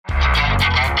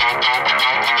We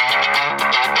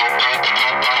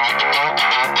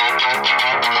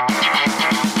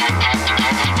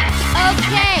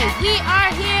are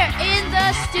here in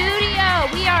the studio.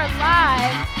 We are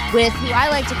live with who I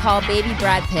like to call Baby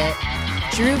Brad Pitt,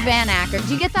 Drew Van Acker.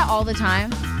 Do you get that all the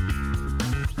time?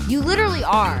 You literally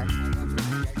are.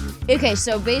 Okay,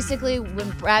 so basically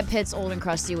when Brad Pitt's old and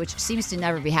crusty, which seems to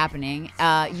never be happening,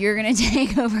 you're going to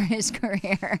take over his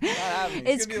career.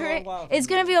 It's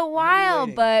going to be a while,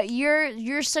 but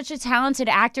you're such a talented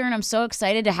actor, and I'm so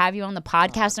excited to have you on the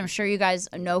podcast. I'm sure you guys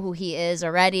know who he is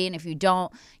already, and if you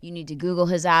don't, you need to Google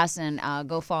his ass and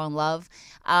go fall in love.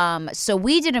 So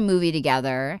we did a movie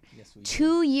together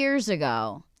 2 years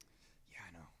ago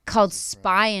called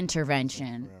Spy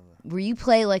Intervention, where you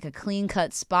play like a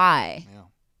clean-cut spy. Yeah.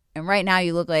 And right now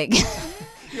you look like...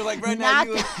 You're like, right now,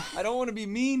 I don't want to be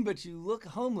mean, but you look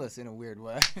homeless in a weird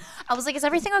way. I was like, is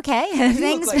everything okay?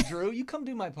 You look like Drew. You come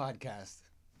do my podcast.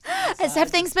 Have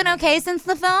things been okay since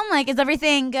the film? Like, is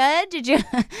everything good? Did you...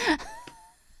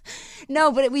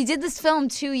 No, but we did this film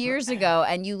 2 years ago,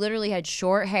 and you literally had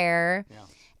short hair. Yeah.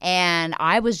 And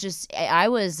I was just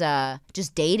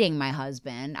dating my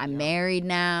husband. I'm married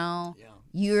now. Yeah.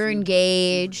 You're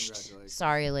engaged.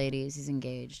 Sorry, ladies. He's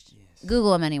engaged.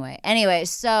 Google him anyway. Anyway,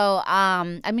 so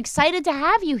I'm excited to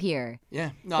have you here.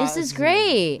 Yeah. No, this is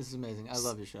great. This is amazing. I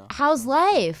love your show. How's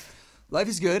life? Life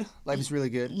is good. Life is really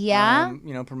good. Yeah?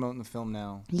 Promoting the film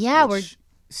now. Yeah,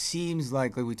 seems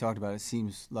like we talked about, it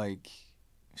seems like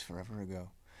it's forever ago.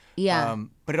 Yeah.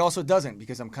 But it also doesn't,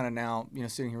 because I'm kind of now,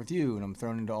 sitting here with you, and I'm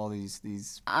thrown into all these the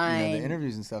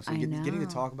interviews and stuff. So getting to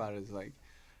talk about it is like,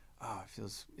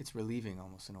 it's relieving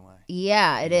almost in a way.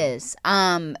 Yeah, it is.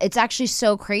 It's actually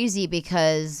so crazy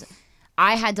because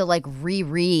I had to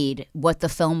reread what the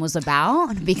film was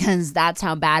about because that's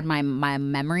how bad my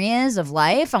memory is of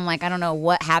life. I'm like, I don't know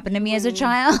what happened to me as a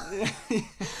child. You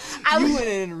went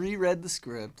in and reread the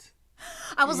script.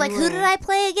 I was like, who did I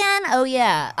play again? Oh,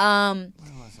 yeah. Where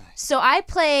was I? So I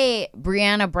play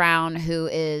Brianna Brown, who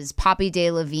is Poppy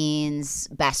DeLevine's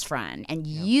best friend. And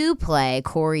you play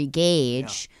Corey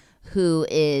Gage, who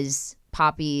is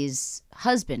Poppy's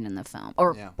husband in the film,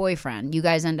 or boyfriend. You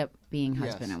guys end up being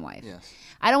husband and wife. Yes.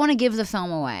 I don't want to give the film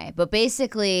away, but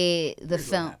basically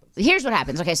here's what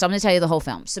happens. Okay, so I'm going to tell you the whole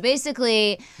film. So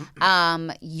basically,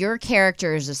 your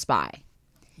character is a spy.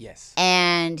 Yes.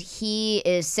 And he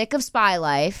is sick of spy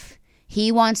life.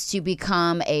 He wants to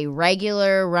become a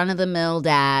regular run-of-the-mill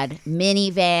dad,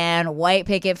 minivan, white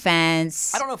picket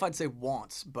fence. I don't know if I'd say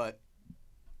wants, but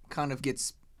kind of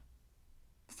gets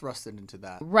thrusted into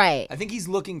that. Right. I think he's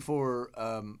looking for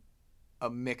a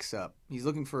mix-up. He's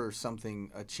looking for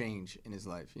a change in his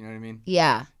life. You know what I mean?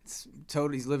 Yeah. It's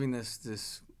totally. He's living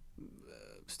this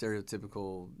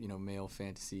stereotypical, male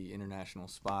fantasy international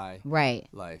spy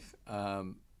life.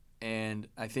 And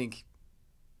I think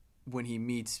when he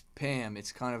meets Pam,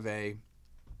 it's kind of an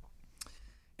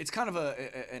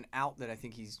out that I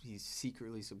think he's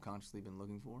secretly, subconsciously been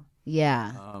looking for.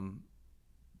 Yeah.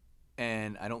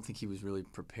 And I don't think he was really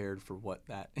prepared for what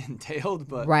that entailed,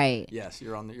 but yes,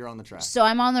 you're on the track. So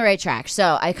I'm on the right track.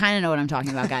 So I kind of know what I'm talking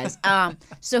about, guys.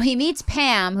 So he meets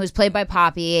Pam, who's played by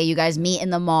Poppy. You guys meet in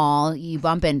the mall. You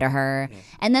bump into her,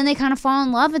 and then they kind of fall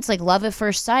in love. It's like love at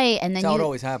first sight, and then that's how it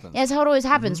always happens. Yeah, that's how it always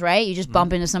happens, right? You just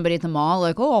bump into somebody at the mall,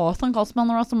 like, oh, I think I'll spend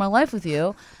the rest of my life with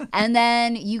you, and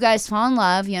then you guys fall in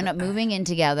love. You end up moving in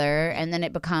together, and then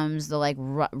it becomes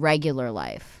the regular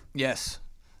life. Yes.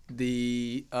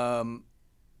 I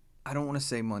don't want to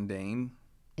say mundane.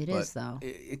 It is, though.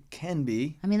 It can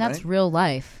be. I mean, that's real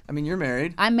life. I mean, you're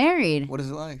married. I'm married. What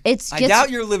is it like? I doubt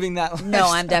you're living that life. No,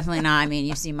 I'm definitely not. I mean,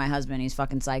 you see my husband. He's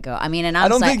fucking psycho. I mean, and I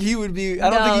don't think he would be.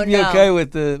 I don't think he'd be okay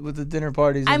with the dinner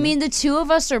parties. I mean, the two of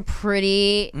us are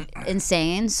pretty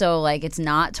insane. So, it's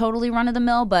not totally run of the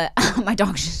mill, but my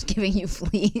dog's just giving you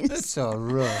fleas. That's so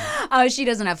rough. Oh, she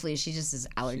doesn't have fleas. She just has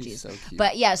allergies. She's so cute.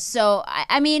 But yeah, so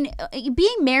I mean,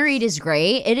 being married is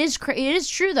great. It is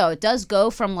true though. It does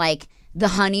go from the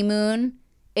honeymoon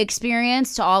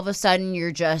experience to all of a sudden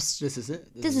you're just this is it.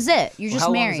 This is it. You're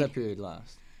just married. How long does that period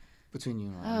last between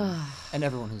you and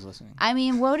everyone who's listening? I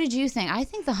mean, what did you think? I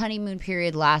think the honeymoon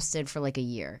period lasted for a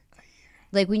year.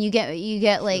 When you get sure.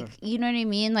 You know what I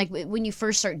mean? When you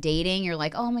first start dating, you're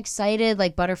like, oh, I'm excited.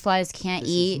 Butterflies can't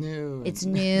eat. New. It's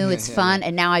new. It's fun.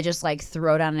 And now I just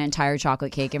throw down an entire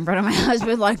chocolate cake in front of my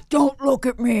husband. Don't look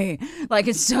at me.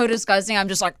 It's so disgusting. I'm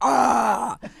just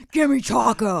give me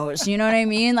tacos. You know what I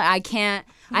mean? I can't.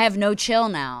 I have no chill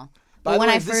now. But when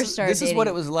I first started dating, this is what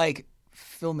it was like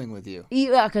filming with you.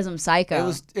 Yeah, because I'm psycho.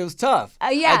 It was tough.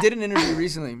 Yeah. I did an interview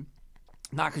recently.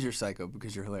 Not because you're psycho,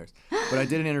 because you're hilarious. But I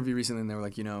did an interview recently, and they were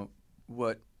like,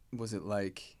 what was it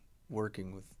like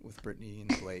working with Brittany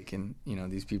and Blake and, you know,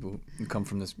 these people who come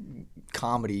from this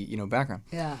comedy, you know, background.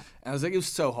 Yeah. And I was like, it was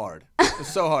so hard. It was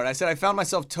so hard. I said I found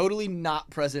myself totally not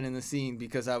present in the scene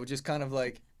because I would just kind of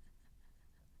like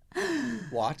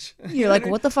watch. You're like,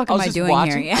 what the fuck am I doing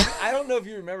watching. here? Yeah. I don't know if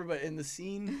you remember, but in the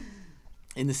scene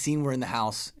we're in the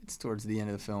house. It's towards the end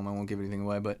of the film. I won't give anything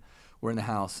away, but we're in the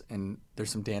house and there's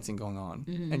some dancing going on,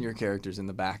 and your character's in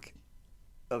the back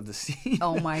of the scene.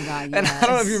 Oh my God, yes. And I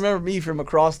don't know if you remember me from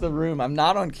across the room. I'm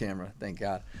not on camera, thank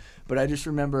God. But I just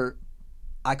remember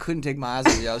I couldn't take my eyes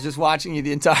off you. I was just watching you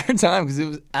the entire time because it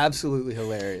was absolutely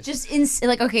hilarious. Just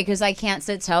like, okay, because I can't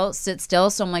sit still,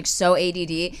 so I'm like so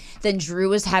ADD. Then Drew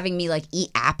was having me like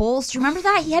eat apples. Do you remember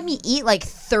that? He had me eat like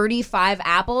 35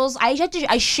 apples.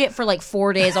 I shit for like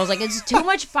 4 days. I was like, it's too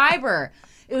much fiber.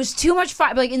 It was too much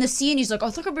fiber. Like in the scene, he's like, I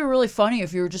think it'd be really funny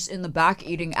if you were just in the back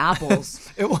eating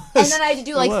apples. It was. And then I had to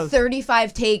do like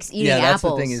 35 takes eating apples. Yeah, that's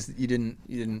the thing is you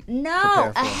didn't.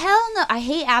 No, hell no. I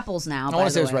hate apples now. I want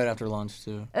to say it was right after lunch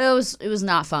too. It was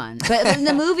not fun, but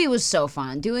the movie was so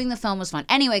fun. Doing the film was fun.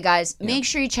 Anyway, guys, make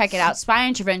sure you check it out. Spy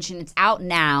Intervention. It's out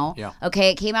now. Yeah. Okay,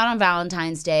 it came out on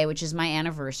Valentine's Day, which is my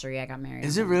anniversary. I got married.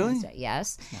 Is it really? Day.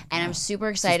 Yes. And I'm super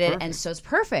excited, and so it's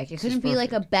perfect. It couldn't be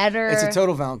like a better. It's a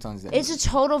total Valentine's Day. It's a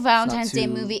total Valentine's Day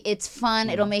movie. It's fun.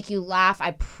 Yeah. It'll make you laugh. I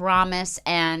promise.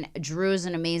 And Drew is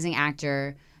an amazing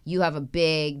actor. You have a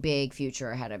big, big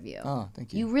future ahead of you. Oh,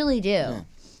 thank you. You really do. Yeah.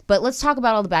 But let's talk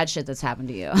about all the bad shit that's happened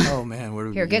to you. Oh man, where do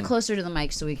we Here, begin? Get closer to the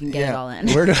mic so we can get it all in.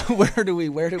 Where do we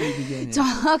begin?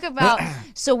 Talk about.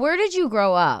 So where did you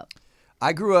grow up?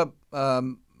 I grew up. I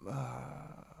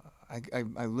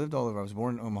lived all over. I was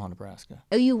born in Omaha, Nebraska.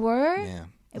 Oh, you were? Yeah.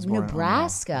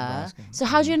 Nebraska. So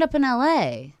how'd you end up in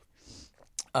LA?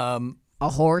 A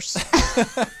horse.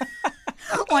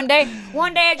 One day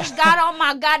I just got on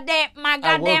my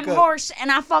goddamn horse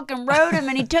and I fucking rode him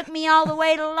and he took me all the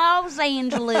way to Los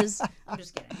Angeles. I'm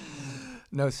just kidding.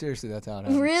 No, seriously, that's how it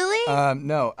happened. Really?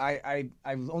 No, I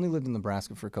only lived in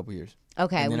Nebraska for a couple years.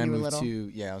 Okay, and then when you I were moved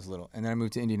little. I was little, and then I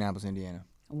moved to Indianapolis, Indiana.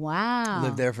 Wow.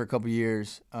 Lived there for a couple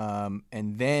years, and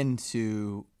then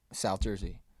to South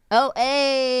Jersey. Oh,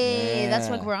 hey, that's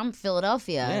like where I'm,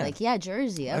 Philadelphia. Yeah. Like, yeah,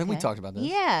 Jersey. Okay. I think we talked about this.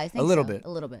 Yeah, I think a little so. bit. A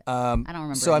little bit. I don't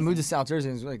remember. So anything. I moved to South Jersey.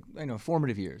 It was like,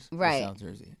 formative years. Right. South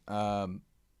Jersey.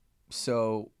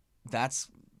 So that's,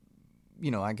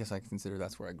 I guess I consider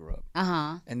that's where I grew up.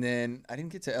 Uh-huh. And then I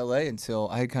didn't get to LA until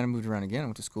I had kind of moved around again. I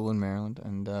went to school in Maryland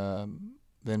and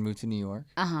then moved to New York.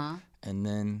 Uh-huh. And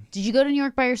then. Did you go to New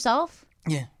York by yourself?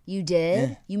 Yeah. You did?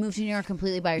 Yeah. You moved to New York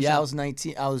completely by yourself? Yeah, I was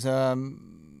 19. I was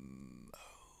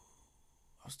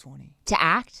 20. To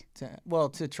act?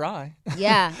 To try.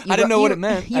 Yeah. I didn't know what it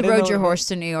meant. You rode your horse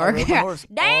to New York. I rode my horse.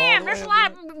 Damn, there's a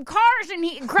lot of cars in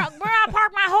here. Where I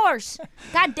park my horse?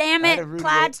 God damn it,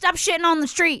 Clyde, stop shitting on the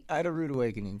street. I had a rude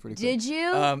awakening pretty quick. Did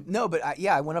you? No, but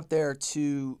I went up there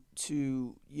to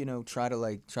try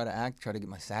to act, try to get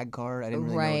my SAG card. I didn't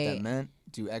really know what that meant.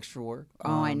 Do extra work.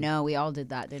 Oh, I know. We all did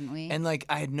that, didn't we? And I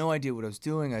had no idea what I was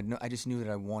doing. I just knew that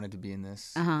I wanted to be in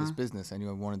this business. I knew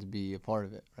I wanted to be a part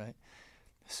of it, right?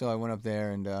 So I went up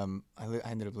there and I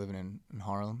ended up living in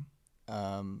Harlem.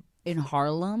 In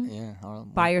Harlem? Yeah,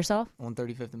 Harlem. By yourself?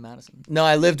 135th and Madison. No,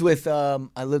 I lived with a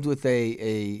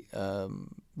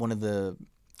one of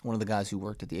the guys who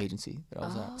worked at the agency that I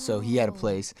was at. So he had a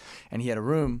place and he had a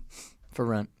room for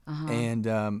rent. And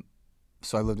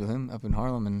so I lived with him up in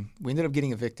Harlem and we ended up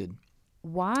getting evicted.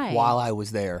 Why? While I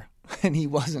was there. And he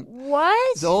wasn't.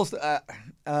 What? The whole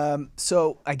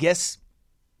so I guess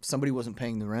somebody wasn't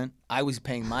paying the rent. I was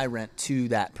paying my rent to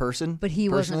that person. But he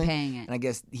wasn't paying it. And I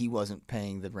guess he wasn't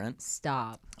paying the rent.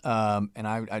 Stop. And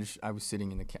I was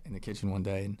sitting in the kitchen one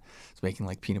day and was making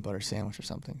peanut butter sandwich or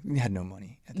something. We had no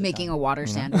money at the Making time, a water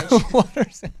sandwich. Water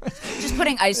sandwich. Just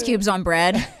putting ice cubes on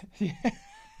bread. Yeah.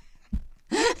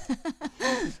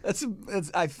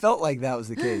 I felt like that was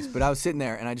the case, but I was sitting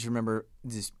there and I just remember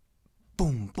just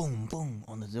boom, boom, boom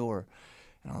on the door.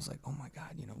 And I was like, "Oh my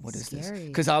God, what is this?"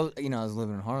 Because I was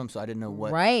living in Harlem, so I didn't know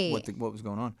what was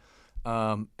going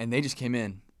on. And they just came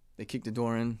in. They kicked the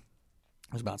door in.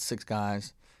 There was about 6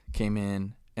 guys came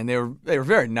in, and they were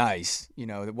very nice.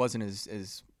 It wasn't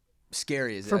as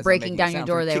scary as for breaking down your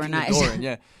door. They were nice.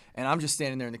 Yeah. And I'm just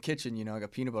standing there in the kitchen. I got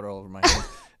peanut butter all over my hands,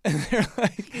 and they're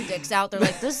like, your dick's out. They're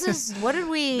like, "This is what did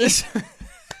we?"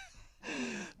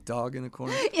 Dog in the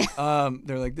corner. Yeah.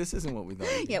 They're like, this isn't what we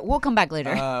thought. Yeah, we'll come back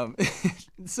later.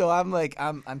 So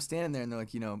I'm standing there and they're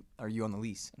like, are you on the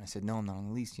lease? And I said, no, I'm not on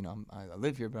the lease. I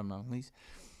live here, but I'm not on the lease.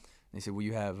 And they said, well,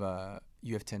 you have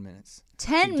 10 minutes.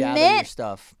 10 minutes? Gather your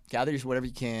stuff. Gather whatever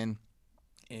you can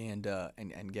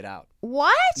and get out.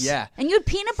 What? Yeah. And you had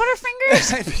peanut butter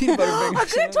fingers? I had peanut butter fingers. I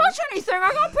couldn't touch anything.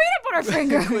 I got peanut butter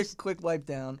fingers. quick wipe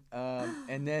down.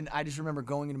 And then I just remember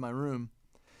going into my room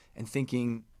and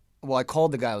thinking, well, I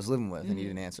called the guy I was living with and he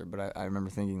didn't answer, but I remember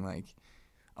thinking like,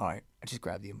 all right, I just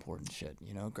grabbed the important shit,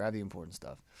 grab the important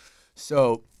stuff.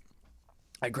 So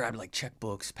I grabbed like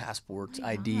checkbooks, passports,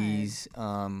 IDs,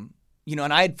 and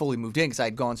I had fully moved in because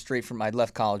I'd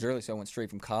left college early, so I went straight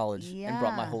from college and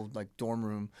brought my whole like dorm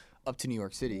room up to New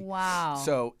York City. Wow.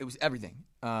 So it was everything.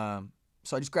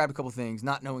 So I just grabbed a couple things,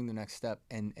 not knowing the next step,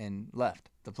 and left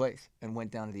the place and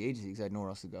went down to the agency because I had nowhere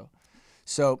else to go.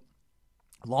 So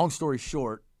long story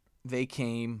short, they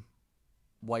came,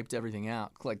 wiped everything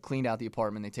out, like cleaned out the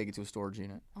apartment. They take it to a storage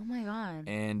unit. Oh my God.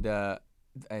 And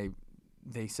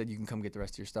they said you can come get the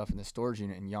rest of your stuff in the storage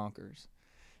unit in Yonkers.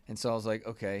 And so I was like,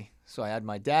 okay. So I had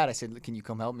my dad. I said, can you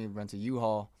come help me rent a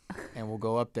U-Haul, and we'll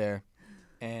go up there.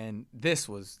 And this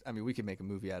was, we could make a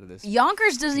movie out of this.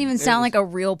 Yonkers doesn't even sound like a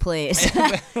real place.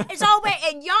 It's all way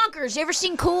in Yonkers. You ever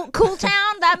seen Cool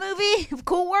Town, that movie?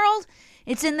 Cool World?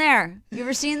 It's in there. You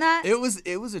ever seen that? It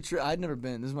was a trip. I'd never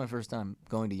been. This is my first time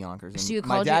going to Yonkers. And so you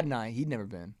my dad and I, he'd never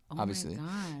been, obviously. Oh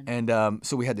my God. And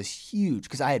so we had this huge,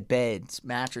 because I had beds,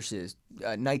 mattresses,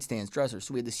 nightstands, dressers.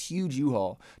 So we had this huge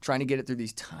U-Haul trying to get it through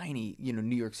these tiny,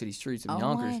 New York City streets of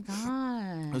Yonkers. Oh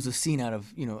my God. It was a scene out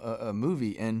of, a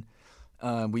movie. And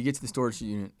we get to the storage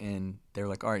unit and they're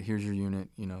like, all right, here's your unit.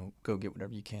 Go get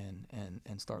whatever you can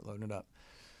and start loading it up.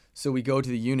 So we go to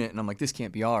the unit and I'm like, this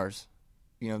can't be ours.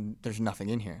 There's nothing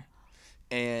in here.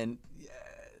 And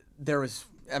there was,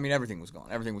 everything was gone.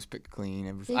 Everything was picked clean.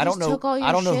 I don't know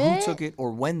who took it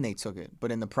or when they took it,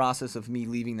 but in the process of me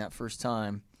leaving that first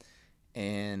time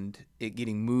and it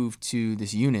getting moved to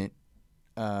this unit,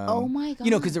 oh my God.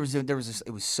 Because there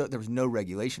was no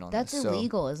regulation on this. That's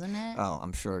illegal, isn't it? Oh,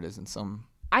 I'm sure it is in some.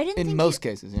 In most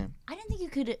cases, yeah. I didn't think you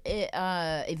could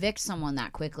evict someone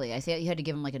that quickly. I thought you had to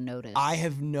give them like a notice. I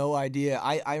have no idea.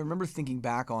 I remember thinking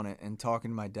back on it and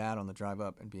talking to my dad on the drive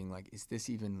up and being like, is this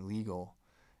even legal?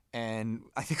 And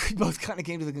I think we both kind of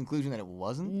came to the conclusion that it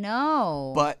wasn't.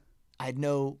 No. But I had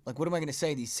no, what am I going to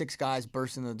say? These 6 guys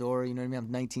burst in the door, you know what I mean?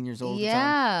 I'm 19 years old at the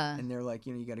time. And they're like,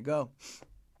 you got to go.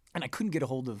 And I couldn't get a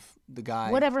hold of the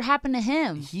guy. Whatever happened to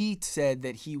him? He said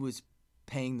that he was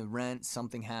paying the rent.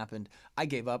 Something happened. I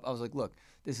gave up. I was like, look,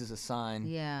 this is a sign.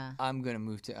 Yeah. I'm going to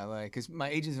move to LA. Because my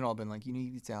agents had all been like, you need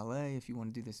to get to LA if you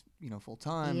want to do this, full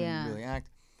time and really act.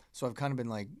 So I've kind of been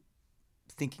like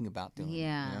thinking about doing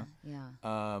it.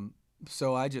 Yeah.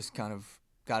 So I just kind of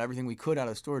got everything we could out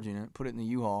of the storage unit, put it in the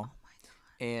U-Haul,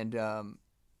 and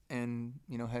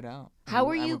head out. How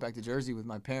were you? I went back to Jersey with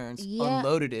my parents,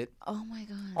 unloaded it. Oh my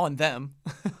God. On them.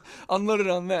 Unloaded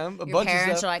on them. Your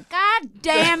parents are like, God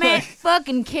damn it,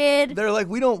 fucking kid. They're like,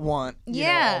 we don't want all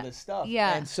this stuff.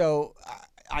 Yeah. And so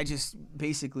I just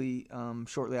basically,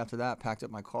 shortly after that, packed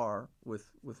up my car with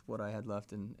what I had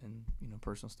left and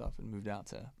personal stuff and moved out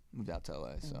to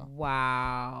LA. So.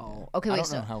 Wow. Yeah. Okay, I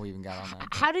don't know how we even got on that.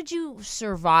 How did you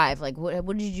survive? Like, what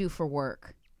did you do for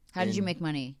work? How did you make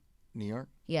money? New York?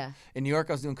 Yeah. In New York,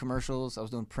 I was doing commercials. I was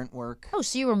doing print work. Oh,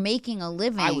 so you were making a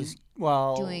living. I was,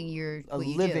 doing a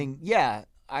living. Yeah.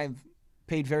 I've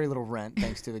paid very little rent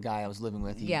thanks to the guy I was living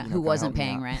with. Who wasn't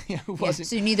paying rent. Yeah, who wasn't.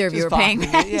 So neither of you were paying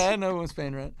rent. Yeah, no one was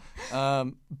paying rent.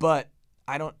 But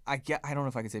I don't know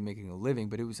if I could say making a living,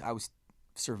 but I was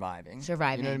surviving. You know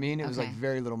what I mean? It was like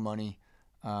very little money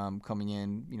coming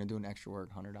in, doing extra work,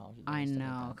 $100 a day. I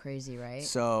know. Crazy, right?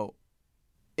 So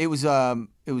it was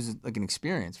like an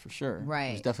experience for sure. Right.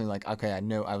 It was definitely like, okay, I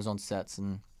know I was on sets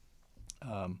and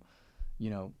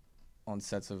on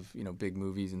sets of big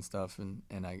movies and stuff, and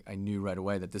I knew right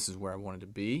away that this is where I wanted to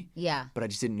be. Yeah. But I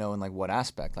just didn't know in like what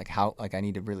aspect, like how, like I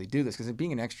need to really do this, because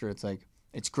being an extra, it's like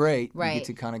it's great. Right. You get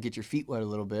to kind of get your feet wet a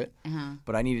little bit.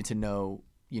 But I needed to know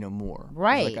more.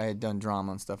 Right. Like I had done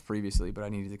drama and stuff previously, but I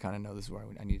needed to kind of know this is where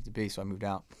I needed to be, so I moved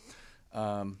out.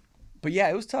 But yeah,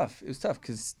 it was tough. It was tough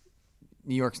because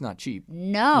New York's not cheap. No.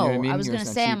 You know what I mean? I was going to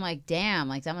say, I'm like, damn,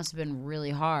 like that must have been really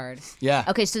hard. Yeah.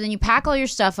 Okay, so then you pack all your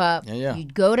stuff up. Yeah. You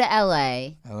go to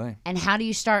LA. LA. And how do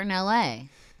you start in LA?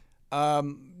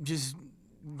 Just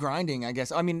grinding, I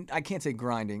guess. I mean, I can't say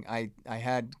grinding. I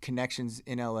had connections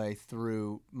in LA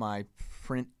through my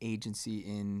print agency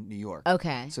in New York.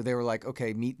 Okay. So they were like,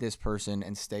 okay, meet this person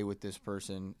and stay with this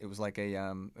person. It was like it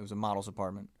was a model's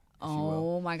apartment.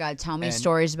 Oh my God! Tell me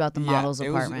stories about the model's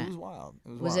apartment. It was wild.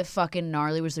 Was it fucking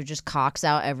gnarly? Was there just cocks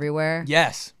out everywhere?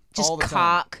 Yes. Just all the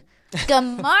cock. time. Good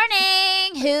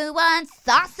morning. Who wants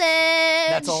sausage?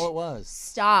 That's all it was.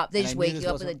 Stop. They just wake you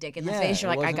up with a dick in the face.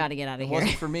 You're like, I got to get out of here. It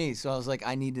wasn't for me, so I was like,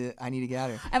 I need to get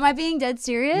out of here. Am I being dead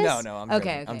serious? No, I'm joking.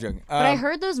 Okay. I'm joking. But I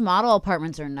heard those model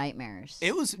apartments are nightmares.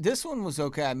 This one was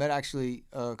okay. I met actually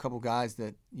a couple guys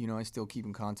that, I still keep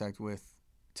in contact with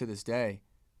to this day,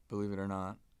 believe it or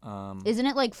not. Isn't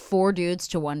it like 4 dudes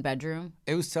to 1 bedroom?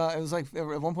 It was like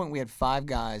at one point we had 5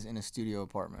 guys in a studio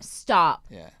apartment. Stop.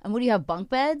 Yeah. And what do you have, bunk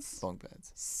beds? Bunk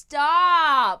beds.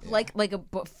 Stop. Yeah. Like a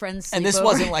friend's sleepover. And this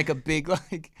wasn't like a big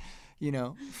flat. You know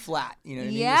what I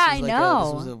mean? Yeah, I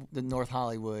know. This was the North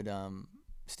Hollywood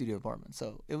studio apartment.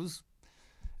 So it was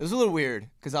a little weird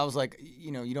because I was like,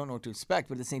 you don't know what to expect,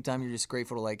 but at the same time you're just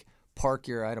grateful to like park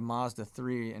I had a Mazda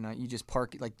 3 and you just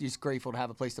park it, like you're just grateful to have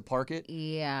a place to park it.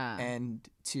 Yeah. And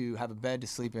to have a bed to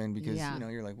sleep in because,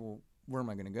 you're like, well, where am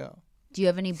I going to go? Do you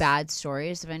have any bad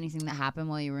stories of anything that happened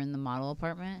while you were in the model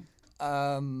apartment?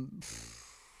 I mean,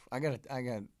 I don't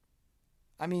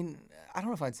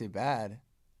know if I'd say bad.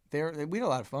 We had a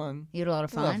lot of fun. You had a lot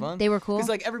of fun? They were cool? Because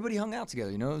like everybody hung out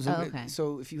together, okay.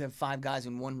 So if you have 5 guys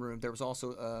in one room, there was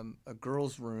also a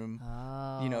girls' room,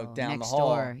 down the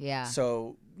hall. Door, yeah.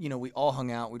 So, we all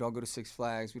hung out. We'd all go to Six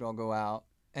Flags. We'd all go out.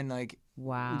 And like,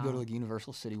 wow. We'd go to like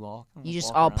Universal City Walk. You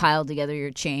just all piled together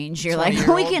your change. You're like,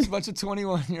 we can. A bunch of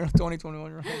 21-year-olds.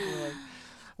 We're like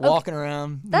walking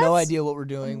around. No idea what we're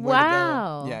doing. Where to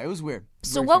go. Yeah, it was weird.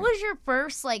 So what was your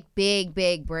first like big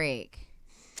break?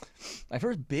 My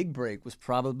first big break was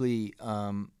probably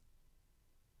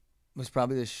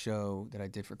this show that I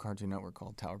did for Cartoon Network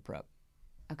called Tower Prep.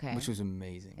 Okay. Which was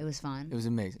amazing. It was fun. It was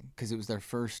amazing because it was their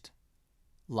first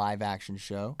live action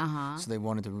show. Uh-huh. So they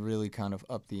wanted to really kind of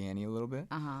up the ante a little bit.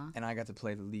 Uh-huh. And I got to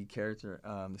play the lead character,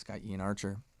 this guy Ian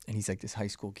Archer, and he's like this high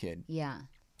school kid. Yeah.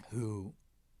 Who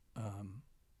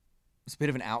was a bit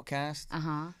of an outcast.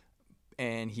 Uh-huh.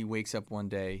 And he wakes up one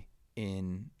day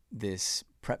in this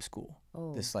prep school.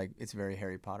 Oh. This like it's very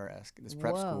Harry Potter-esque, this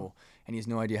prep school, and he has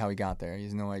no idea how he got there. He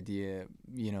has no idea,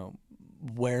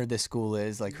 where this school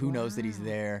is. Like who knows that he's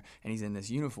there, and he's in this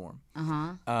uniform.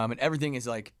 And everything is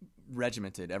like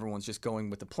regimented. Everyone's just going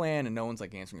with the plan, and no one's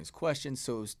like answering his questions.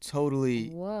 So it was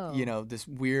totally, this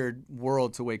weird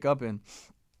world to wake up in.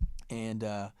 And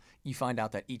you find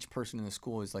out that each person in the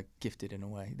school is like gifted in a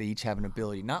way. They each have an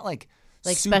ability, not like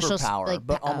superpower,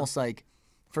 but almost like.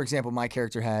 For example, my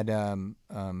character had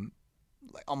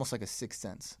almost like a sixth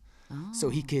sense. Oh. So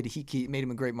he made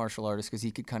him a great martial artist because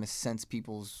he could kind of sense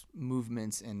people's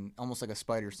movements and almost like a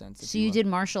spider sense. So you did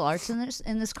martial arts in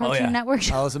this Cartoon Network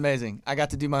show? Oh, it was amazing. I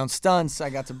got to do my own stunts. I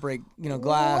got to break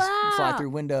glass, fly through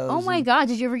windows. Oh my God!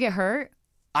 Did you ever get hurt?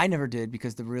 I never did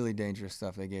because the really dangerous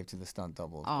stuff they gave to the stunt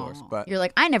double, of course. But you're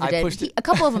like, I never did. A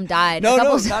couple of them died. No,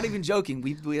 not even joking.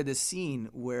 We had this scene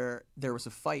where there was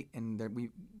a fight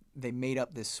and they made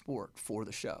up this sport for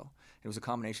the show. It was a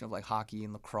combination of like hockey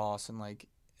and lacrosse and like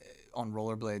on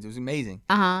rollerblades. It was amazing.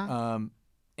 And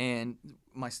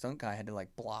my stunt guy had to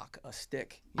like block a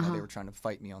stick. They were trying to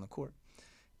fight me on the court.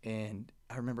 And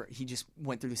I remember he just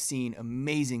went through the scene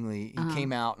amazingly. He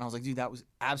came out and I was like, dude, that was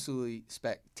absolutely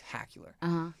spectacular.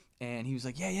 And he was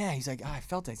like, yeah. He's like, I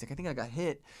felt that. He's like, I think I got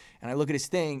hit. And I look at his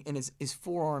thing, and his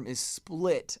forearm is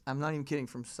split. I'm not even kidding,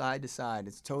 from side to side.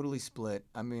 It's totally split.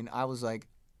 I mean, I was like,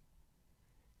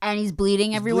 and he's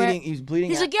bleeding everywhere. He's bleeding.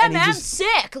 He's like, yeah, man, I'm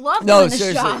sick. Love him in the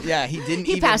seriously, shop. Yeah, he didn't.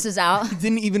 He passes out. He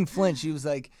didn't even flinch. He was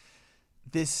like,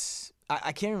 this.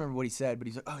 I can't remember what he said, but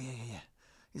he's like, oh yeah.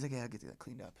 He's like, yeah, I'll get that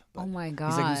cleaned up. But oh my God.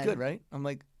 He's like, it was good, right? I'm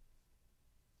like,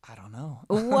 I don't know.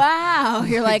 Wow.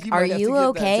 You're like, are you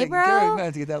okay, bro? You might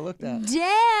have to get that looked at.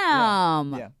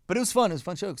 Damn. Yeah. But it was fun. It was a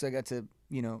fun show because I got to,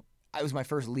 it was my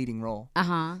first leading role.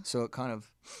 So it kind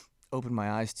of opened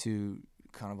my eyes to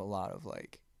kind of a lot of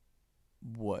like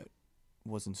what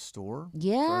was in store for an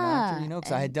actor,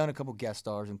 because I had done a couple guest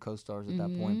stars and co-stars at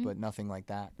that point, but nothing like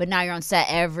that. But now you're on set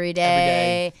every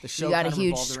day. The show you got kind a of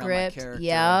huge revolved script. around my character.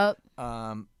 Yep.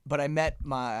 But I met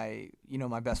my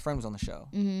best friend was on the show.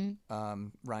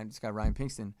 This guy Ryan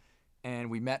Pinkston,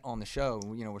 and we met on the show.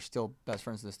 We're still best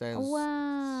friends to this day.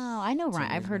 Wow, I know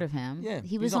Ryan. I've heard of him. Yeah,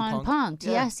 he was on Punk'd.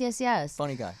 Yeah. Yes.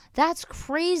 Funny guy. That's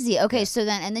crazy. Okay, so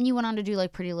then you went on to do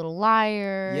like Pretty Little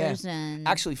Liars. Yeah. And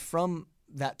actually from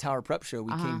that Tower Prep show,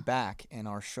 we came back, and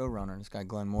our showrunner, this guy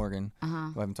Glenn Morgan, who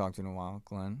I haven't talked to in a while.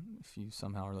 Glenn, if you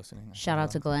somehow are listening, shout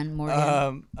out to Glenn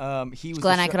Morgan. He was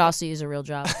Glenn. I could also use a real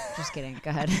job. Just kidding.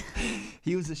 Go ahead.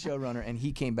 He was the showrunner, and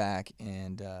he came back,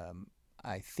 and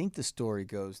I think the story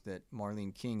goes that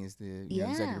Marlene King is the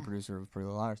executive producer of Pretty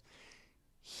Little Liars.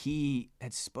 He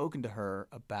had spoken to her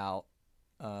about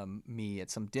me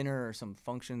at some dinner or some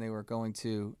function they were going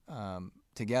to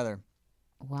together.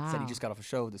 Wow. Said he just got off a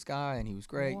show with this guy and he was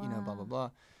great, you know, blah, blah, blah.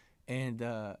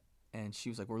 And she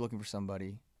was like, we're looking for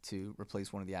somebody to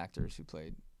replace one of the actors who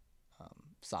played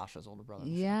Sasha's older brother.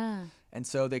 Yeah. And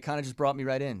so they kind of just brought me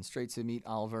right in, straight to meet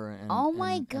Oliver and, oh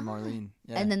my and, God. and Marlene.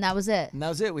 Yeah. And then that was it. And that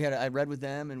was it. I read with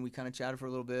them and we kind of chatted for a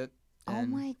little bit.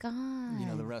 And, oh my God. You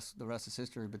know, the rest is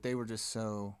history. But they were just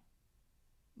so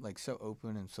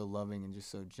open and so loving and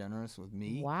just so generous with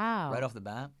me. Wow. Right off the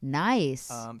bat.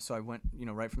 Nice. So I went, you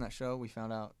know, right from that show, we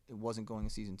found out it wasn't going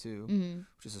to season 2,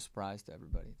 which is a surprise to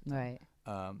everybody. Right.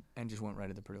 And just went right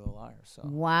into Pretty Little Liars. So.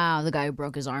 Wow, the guy who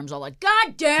broke his arms all like,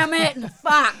 God damn it,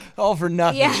 fuck. All for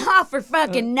nothing. Yeah, all for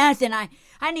fucking nothing. I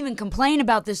didn't even complain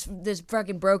about this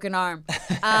fucking broken arm.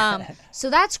 So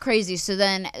that's crazy. So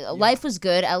then life was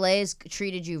good. LA's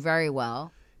treated you very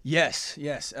well. Yes.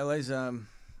 LA's, yeah.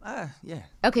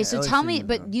 Okay, yeah, so LA's tell me,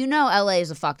 but well. you know LA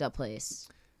is a fucked up place.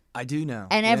 I do know.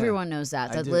 And yeah. everyone knows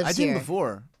that lives here. I didn't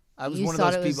before. I was You one of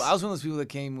thought those it people. I was one of those people that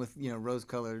came with, you know,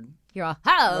 rose-colored. You're all,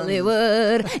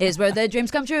 Hollywood is where the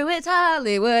dreams come true. It's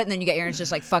Hollywood. And then you get here and it's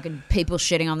just like fucking people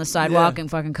shitting on the sidewalk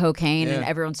and fucking cocaine and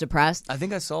everyone's depressed. I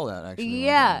think I saw that, actually.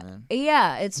 Yeah. One time,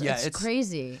 Yeah. It's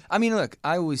crazy. I mean, look,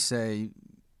 I always say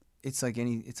it's like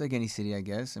any city, I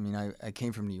guess. I mean, I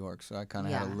came from New York, so I kind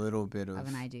of had a little bit of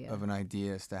an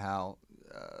idea as to how,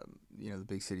 you know, the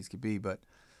big cities could be. But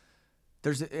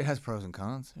it has pros and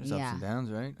cons. There's ups and downs,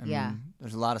 right? I mean,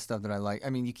 there's a lot of stuff that I like. I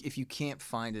mean, if you can't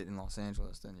find it in Los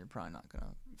Angeles, then you're probably not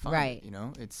gonna find it. You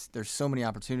know, there's so many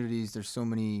opportunities. There's so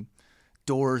many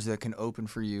doors that can open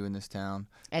for you in this town.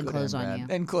 And close on you.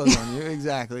 And close on you,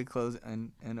 exactly. Close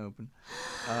and open.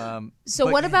 So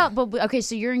what about? But okay,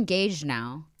 so you're engaged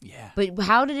now. Yeah. But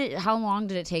how long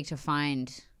did it take to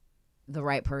find the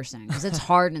right person? Because it's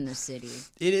hard in this city.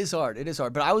 It is hard.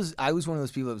 But I was one of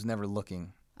those people that was never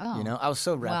looking. Oh. You know, I was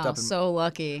so wrapped up in... so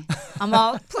lucky. I'm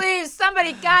all, please,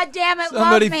 somebody, goddamn it,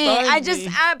 somebody love me.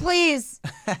 Please.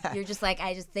 You're just like,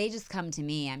 they just come to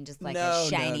me. I'm just like a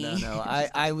shiny. No.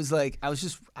 I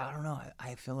don't know.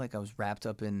 I feel like I was wrapped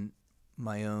up in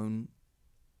my own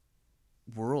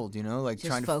world, you know, like just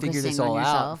trying to figure this all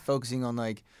out, focusing on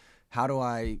like, how do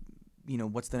I, you know,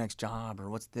 what's the next job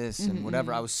or what's this and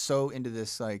whatever. I was so into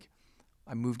this, like,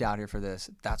 I moved out here for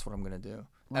this. That's what I'm going to do.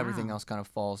 Wow. Everything else kind of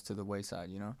falls to the wayside,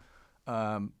 you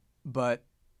know? But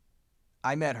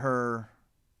I met her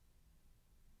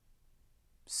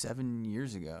 7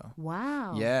 years ago.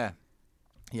 Wow. Yeah.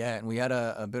 And we had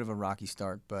a bit of a rocky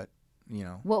start, but, you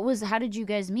know. How did you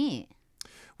guys meet?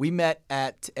 We met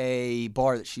at a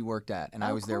bar that she worked at, and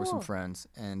I was cool. there with some friends.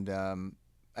 And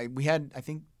we had, I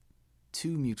think,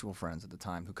 2 mutual friends at the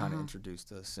time who kind of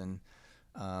introduced us, and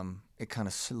it kind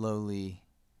of slowly...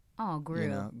 grew. You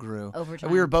know, grew. Over time.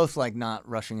 And we were both like not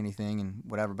rushing anything and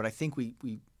whatever, but I think we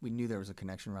knew there was a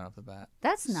connection right off the bat.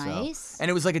 That's nice. So,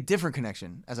 and it was like a different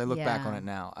connection as I look back on it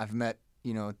now. I've met,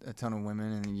 you know, a ton of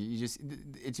women, and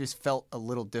it just felt a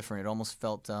little different. It almost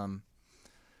felt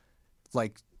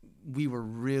like we were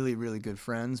really, really good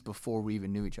friends before we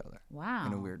even knew each other. Wow.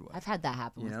 In a weird way. I've had that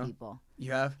happen with people.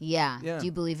 You have? Yeah. Do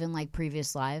you believe in like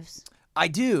previous lives? I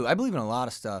do. I believe in a lot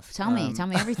of stuff. Tell me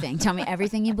everything. Tell me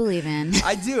everything you believe in.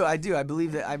 I do. I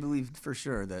believe for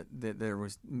sure that there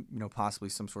was, you know, possibly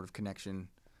some sort of connection,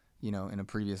 you know, in a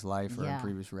previous life or in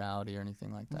previous reality or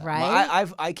anything like that.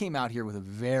 Right. I came out here with a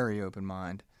very open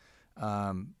mind.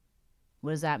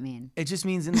 What does that mean? It just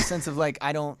means in the sense of like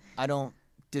I don't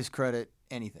discredit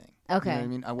anything. Okay. You know what I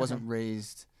mean? I wasn't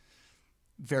raised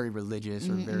very religious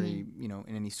or very, you know,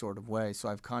 in any sort of way. So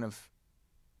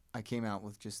I came out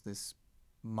with just this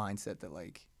mindset that,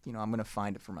 like, you know, I'm going to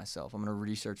find it for myself. I'm going to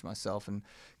research myself, and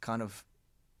kind of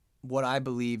what I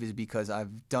believe is because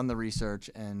I've done the research,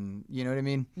 and you know what I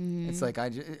mean? Mm-hmm. It's like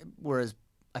whereas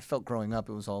I felt growing up,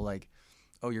 it was all like,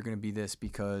 oh, you're going to be this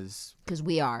because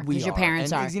we are. Because your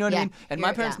parents are. You know what I mean? And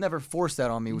my parents never forced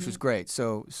that on me, which was great.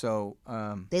 So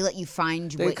they let you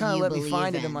find what you believe in. They kind of let me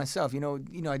find it in myself. You know,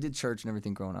 I did church and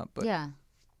everything growing up, but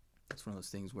it's one of those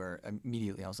things where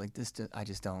immediately I was like, I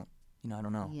just don't. You know, I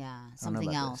don't know. Yeah,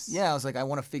 something else. Yeah, I was like, I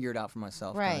want to figure it out for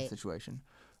myself. Right. Kind of situation.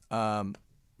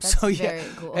 That's very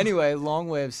cool. Anyway, long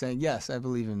way of saying yes. I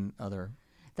believe in other.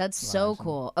 That's so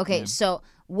cool. Okay, so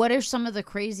what are some of the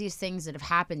craziest things that have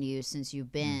happened to you since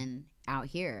you've been out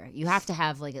here? You have to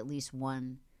have like at least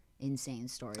one insane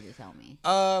story to tell me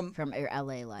from your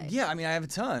LA life. Yeah, I mean, I have a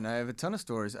ton. of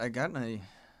stories. I got in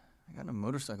a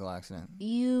motorcycle accident.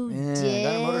 You did? I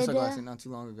got in a motorcycle accident not too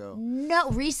long ago. No,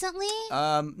 recently?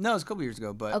 No, it was a couple years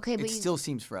ago, but it still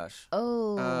seems fresh.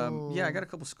 Oh. Yeah, I got a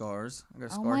couple scars. I got a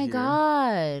scar here. Oh my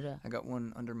God. I got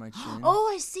one under my chin.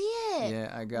 Oh, I see it.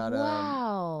 Yeah, I got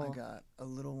wow. I got a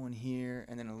little one here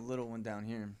and then a little one down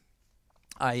here.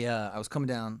 I was coming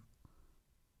down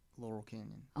Laurel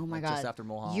Canyon. Oh my God. Just after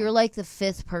Mulholland. You're like the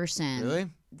fifth person. Really?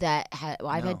 That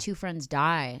I've had 2 friends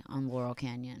die on Laurel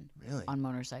Canyon. Really? On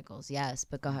motorcycles. Yes,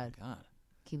 but go ahead. God.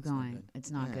 Keep going.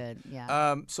 It's not good.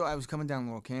 Yeah. So I was coming down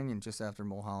Laurel Canyon just after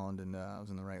Mulholland, and I was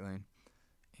in the right lane.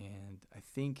 And I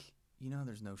think,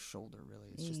 there's no shoulder really.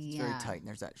 It's just it's very tight, and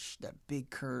there's that big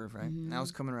curve, right? And I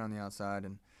was coming around the outside,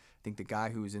 and I think the guy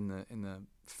who was in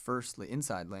the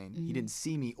inside lane, he didn't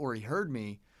see me, or he heard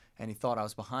me, and he thought I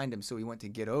was behind him, so he went to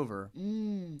get over,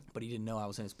 but he didn't know I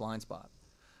was in his blind spot,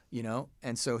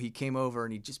 And so he came over,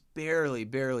 and he just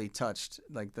barely touched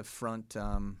like the front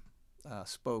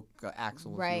spoke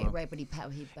axle. Right, but he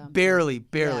barely.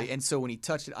 Yeah. And so when he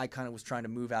touched it, I kind of was trying to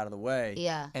move out of the way.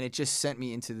 Yeah. And it just sent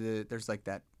me into there's like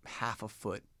that half a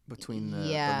foot between the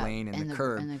lane and the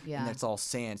curb, and that's all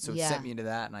sand. So it sent me into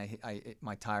that, and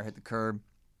my tire hit the curb.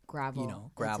 Gravel.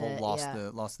 Lost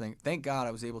the thing. Thank God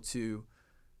I was able to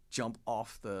jump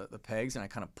off the pegs, and I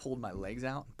kind of pulled my legs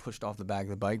out and pushed off the back of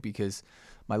the bike, because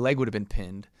my leg would have been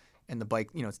pinned, and the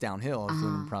bike, it's downhill. I was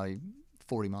doing probably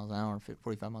 40 miles an hour,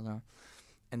 45 miles an hour.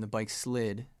 And the bike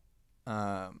slid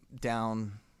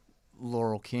down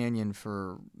Laurel Canyon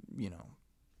for,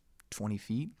 20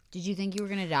 feet. Did you think you were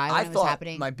going to die when it was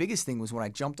happening? My biggest thing was when I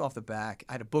jumped off the back,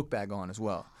 I had a book bag on as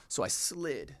well. So I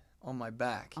slid on my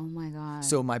back. Oh, my God.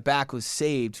 So my back was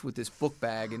saved with this book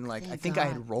bag. And, I think I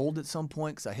had rolled at some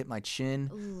point because I hit my chin,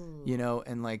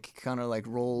 and, kind of,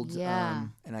 rolled. Yeah.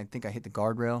 And I think I hit the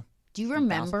guardrail. Do you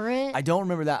remember it? I don't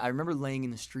remember that. I remember laying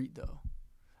in the street, though.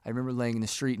 I remember laying in the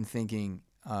street and thinking,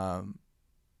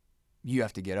 you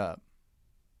have to get up.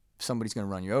 Somebody's going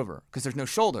to run you over because there's no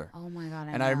shoulder. Oh my God!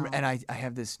 I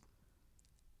have this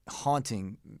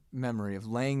haunting memory of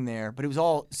laying there, but it was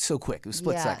all so quick. It was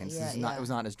split seconds. It was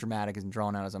not as dramatic and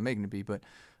drawn out as I'm making it be. But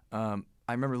I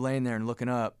remember laying there and looking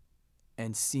up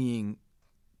and seeing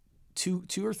two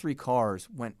or three cars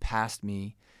went past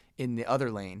me in the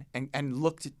other lane and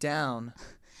looked down.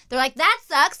 They're like, that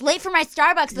sucks. Late for my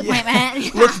Starbucks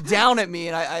appointment. Looked down at me,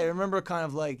 and I remember kind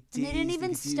of like, they didn't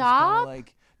even stop?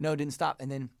 No, didn't stop.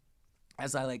 And then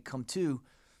as I come to,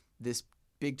 this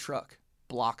big truck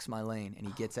blocks my lane, and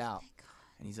he gets out.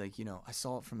 And he's like, I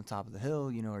saw it from the top of the hill.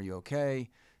 Are you okay?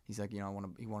 He's like, he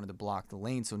wanted to block the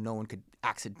lane so no one could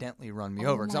accidentally run me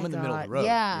over because I'm in the middle of the road.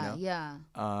 Yeah.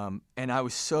 And I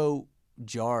was so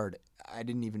jarred. I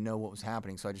didn't even know what was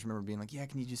happening, so I just remember being like, "Yeah,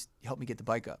 can you just help me get the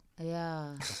bike up?"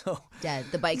 Yeah. So dead.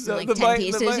 The bike's in 10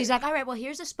 pieces. He's like, "All right, well,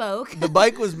 here's a spoke." The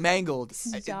bike was mangled.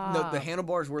 Stop. The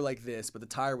handlebars were like this, but the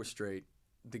tire was straight.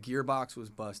 The gearbox was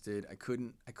busted. I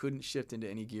couldn't shift into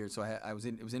any gear, so it was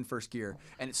in first gear,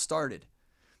 and it started,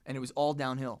 and it was all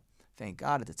downhill. Thank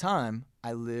God at the time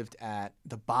I lived at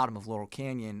the bottom of Laurel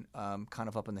Canyon, kind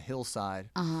of up on the hillside.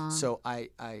 So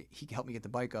he helped me get the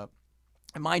bike up.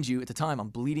 And mind you, at the time, I'm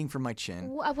bleeding from my chin.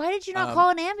 Why did you not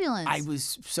call an ambulance? I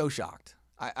was so shocked.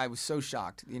 I was so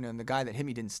shocked. And the guy that hit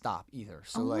me didn't stop either.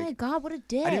 So my God, what a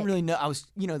dick. I didn't really know. I was,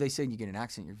 they say you get an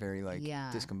accident, you're very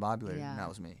discombobulated. Yeah. And that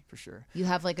was me, for sure. You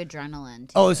have adrenaline.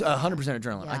 Oh, it's 100%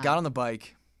 adrenaline. Yeah. I got on the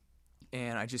bike,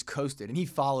 and I just coasted. And he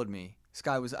followed me. This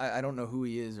guy was, I don't know who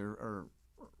he is or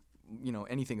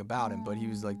anything about him, but he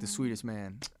was the sweetest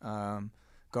man.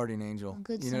 Guardian angel.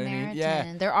 Good Samaritan. What I mean?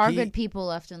 Yeah. There are good people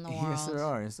left in the world. Yes, there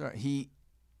are. He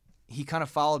kind of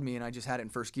followed me, and I just had it in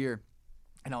first gear.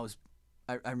 And I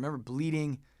remember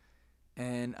bleeding,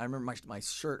 and I remember my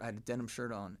shirt, I had a denim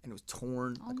shirt on, and it was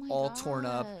torn, all torn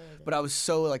up. But I was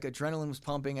so, adrenaline was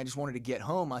pumping. I just wanted to get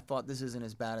home. I thought this isn't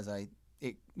as bad as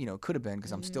it could have been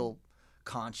because I'm still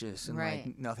conscious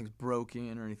and nothing's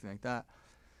broken or anything like that.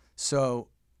 So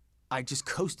I just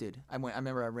coasted. I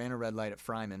remember I ran a red light at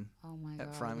Fryman. Oh my God!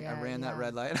 At Fryman, I ran that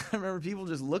red light. I remember people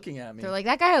just looking at me. They're like,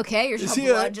 "That guy okay? You're just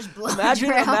blood.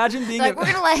 Imagine being we're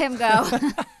gonna let him go.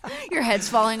 Your head's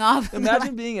falling off.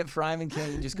 Imagine being at Fryman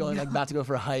Canyon, just going about to go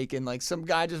for a hike, and some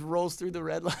guy just rolls through the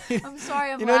red light. I'm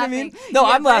sorry, you know laughing. What I mean? No,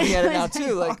 I'm laughing at it now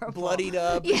too, bloodied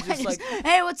up. Yeah, just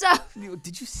hey, what's up?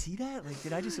 Did you see that?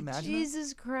 Did I just imagine?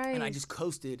 Jesus Christ! And I just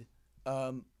coasted.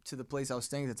 To the place I was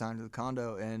staying at the time, to the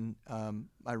condo, and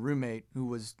my roommate, who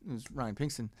was Ryan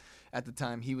Pinkston at the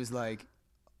time, he was like,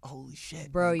 "Holy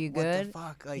shit, bro, you good?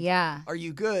 What the fuck? Yeah, are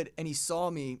you good?" And he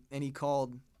saw me, and he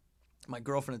called my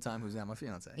girlfriend at the time, who's now my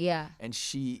fiance. Yeah, and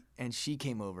she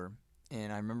came over,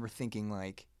 and I remember thinking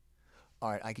all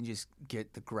right, I can just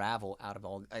get the gravel out of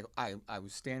all. I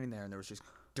was standing there, and there was just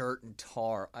dirt and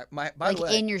tar. By the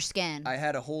way, in your skin. I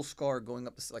had a whole scar going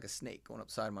up like a snake going up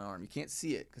the side of my arm. You can't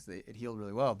see it because it healed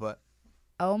really well, but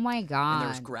oh my God! And there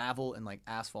was gravel and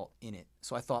asphalt in it.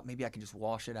 So I thought maybe I can just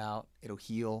wash it out. It'll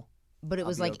heal. But it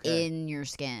was okay. in your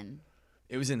skin.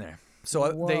 It was in there.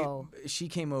 So she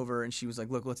came over and she was like,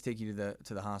 "Look, let's take you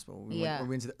to the hospital." We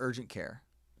went to the urgent care,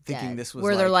 thinking this was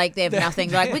where they're like they have nothing.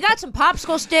 They're like, we got some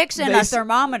popsicle sticks and a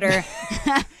thermometer.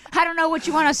 I don't know what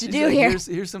you want us to do here.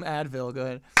 Here's some Advil.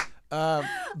 Go ahead.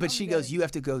 But she goes, "You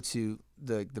have to go to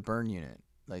the burn unit,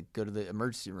 like go to the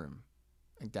emergency room,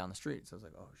 like down the street." So I was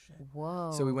like, "Oh shit."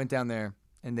 Whoa. So we went down there,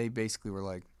 and they basically were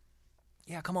like,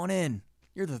 "Yeah, come on in.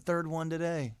 You're the third one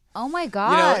today." Oh my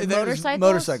God!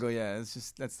 Motorcycle, yeah. It's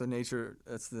just that's the nature.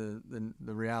 That's the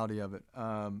reality of it.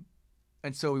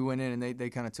 And so we went in, and they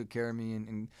kind of took care of me.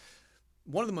 And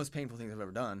one of the most painful things I've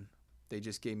ever done, they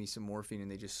just gave me some morphine, and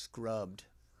they just scrubbed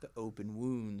the open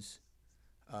wounds,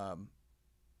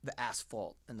 the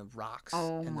asphalt and the rocks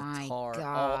and the tar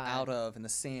all out of, and the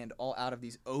sand all out of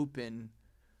these open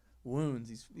wounds.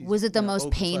 These was it the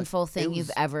most painful thing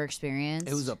you've ever experienced?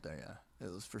 It was up there, yeah.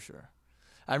 It was for sure.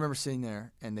 I remember sitting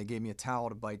there, and they gave me a towel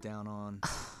to bite down on,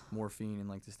 morphine, and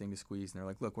like this thing to squeeze. And they're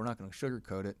like, "Look, we're not going to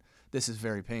sugarcoat it. This is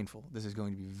very painful. This is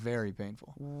going to be very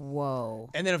painful." Whoa.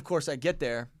 And then, of course, I get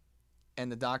there, and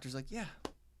the doctor's like, "Yeah,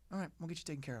 all right, we'll get you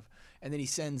taken care of." And then he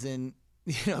sends in,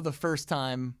 the first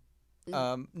time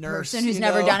nurse. Person who's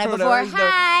never done it before.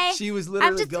 Hi. She was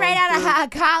literally I'm just right out of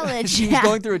college. She was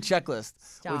going through a checklist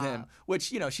with him,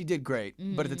 which, she did great.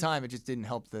 Mm-hmm. But at the time, it just didn't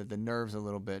help the nerves a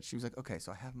little bit. She was like, "Okay,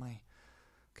 so I have my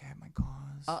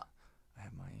gauze. I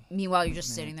have my." Meanwhile, you're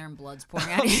just sitting there and blood's pouring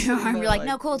out of your arm. You're like,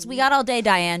 "No, Colts, we got all day,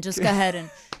 Diane. Just go ahead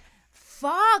and."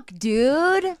 Fuck,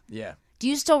 dude. Yeah. Do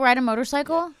you still ride a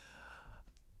motorcycle? Yeah.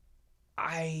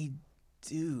 I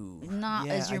do. Not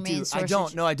as your main source. I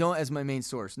don't. No, I don't as my main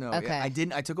source. No. Okay. I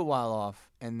didn't. I took a while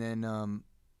off, and then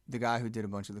the guy who did a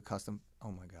bunch of the custom.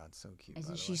 Oh my God, so cute.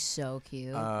 Isn't she so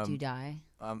cute? Do you die?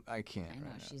 I can't. I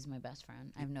know, she's my best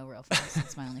friend. I have no real friends.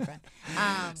 It's my only friend.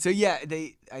 So yeah,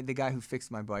 the guy who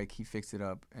fixed my bike, he fixed it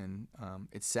up, and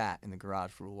it sat in the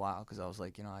garage for a while because I was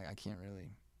like, I can't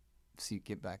really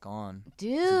get back on.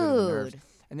 Dude.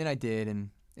 And then I did, and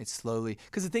it slowly.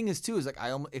 Because the thing is too is like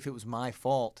if it was my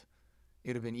fault, it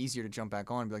would have been easier to jump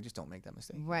back on and be like, just don't make that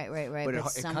mistake. Right. But it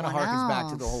kind of harkens back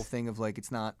to the whole thing of like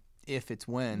it's not if, it's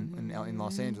when in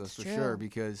Los Angeles for sure,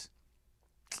 because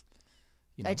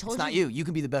it's not you. You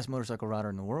can be the best motorcycle rider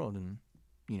in the world, and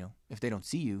if they don't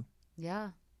see you.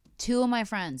 Yeah. 2 of my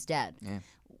friends dead. Yeah.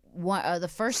 One, the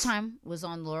first time was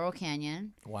on Laurel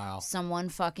Canyon. Wow. Someone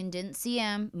fucking didn't see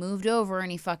him, moved over,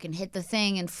 and he fucking hit the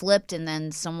thing and flipped, and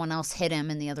then someone else hit him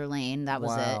in the other lane. That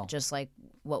was it. Just like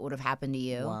what would have happened to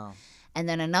you. Wow. And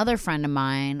then another friend of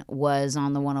mine was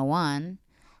on the 101,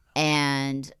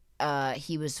 and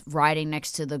he was riding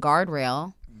next to the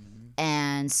guardrail,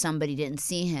 and somebody didn't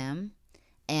see him,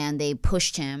 and they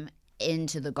pushed him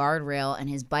into the guardrail, and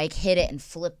his bike hit it and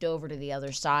flipped over to the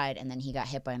other side, and then he got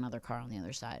hit by another car on the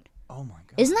other side. Oh my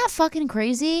God. Isn't that fucking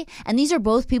crazy? And these are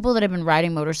both people that have been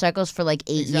riding motorcycles for like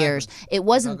 8 years. It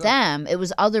wasn't them. It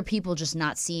was other people just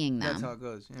not seeing them. That's how it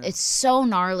goes. Yeah. It's so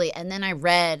gnarly. And then I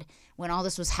read, when all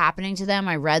this was happening to them,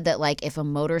 I read that like if a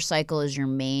motorcycle is your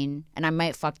main, and I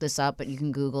might fuck this up, but you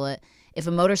can Google it. If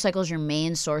a motorcycle is your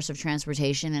main source of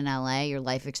transportation in LA, your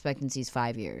life expectancy is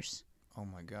 5 years. Oh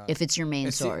my God. If it's your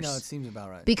main source. No, it seems about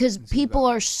right. Because people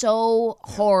are so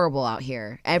horrible out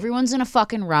here. Everyone's in a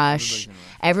fucking rush.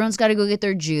 Everyone's got to go get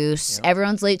their juice. Yep.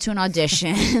 Everyone's late to an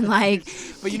audition. Like,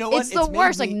 but you know what? It's the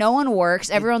worst. Like, no one works.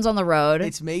 Everyone's on the road.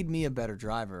 It's made me a better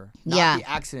driver. Not the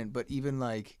accident, but even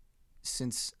like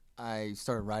since I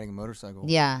started riding a motorcycle.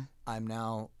 Yeah. I'm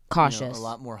now cautious, a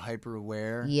lot more hyper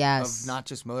aware. Yes. Of not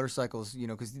just motorcycles,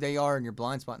 because they are in your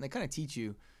blind spot, and they kind of teach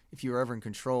you if you're ever in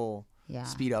control. Yeah.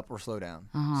 Speed up or slow down.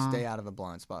 Stay out of a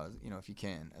blind spot, if you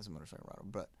can, as a motorcycle rider.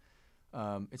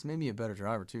 But it's made me a better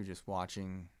driver too, just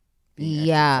watching, being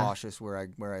extra cautious where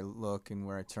I look and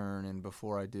where I turn and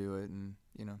before I do it, and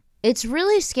It's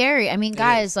really scary. I mean,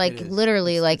 guys,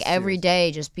 literally, it's every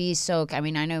day, just be so. I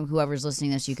mean, I know whoever's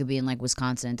listening to this, you could be in like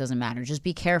Wisconsin. It doesn't matter. Just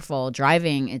be careful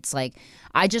driving. It's like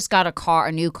I just got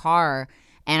a new car.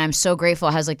 And I'm so grateful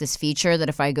it has like this feature that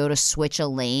if I go to switch a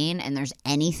lane and there's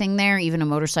anything there, even a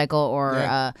motorcycle or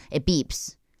it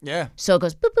beeps. Yeah. So it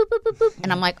goes boop, boop, boop, boop, boop.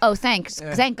 And I'm like, oh, thanks.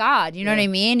 Yeah. Thank God. You know what I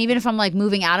mean? Even if I'm like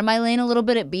moving out of my lane a little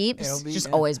bit, it beeps.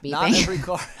 Just always beeping. Not every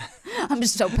car. I'm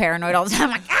just so paranoid all the time. I'm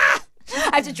like, ah!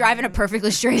 I have to drive in a perfectly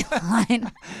straight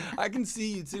line. I can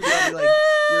see you too, buddy. Like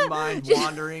your mind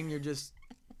wandering. You're just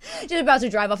about to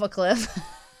drive off a cliff.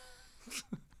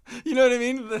 You know what I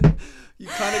mean? You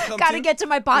kind of gotta get to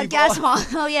my podcast.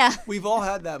 Oh yeah. We've all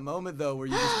had that moment though, where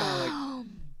you just kind of like,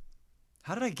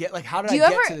 how did I get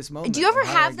to this moment? Do you ever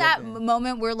have that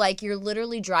moment where like you're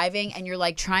literally driving and you're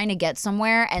like trying to get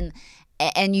somewhere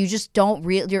and you just don't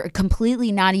you're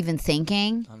completely not even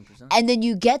thinking. 100%. And then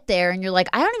you get there and you're like,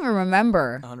 I don't even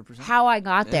remember 100%. how I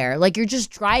got there. Like, you're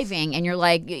just driving and you're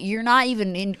like, you're not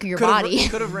even in your body.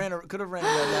 Could have ran a red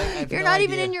light. You're not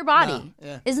even in your body. No,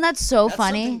 yeah. Isn't that so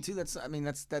funny? Too, that's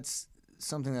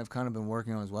something that I've kind of been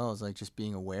working on as well, is like just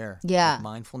being aware. Yeah. Like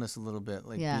mindfulness a little bit,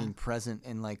 like being present,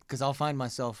 and like, because I'll find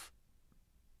myself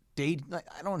I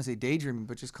don't want to say daydreaming,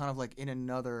 but just kind of like in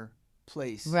another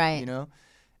place. Right. You know?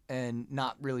 And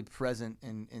not really present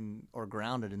or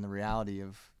grounded in the reality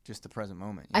of just the present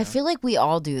moment. You know? I feel like we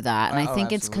all do that. And I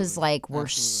think it's because, like, we're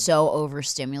so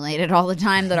overstimulated all the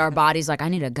time that our body's like, I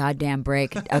need a goddamn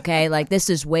break, okay? Like, this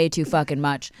is way too fucking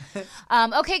much.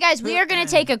 Okay, guys, we are going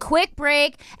to take a quick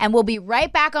break, and we'll be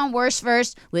right back on Worst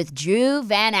First with Drew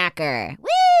Van Acker.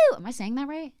 Woo! Am I saying that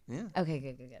right? Yeah. Okay,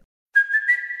 good.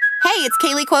 Hey, it's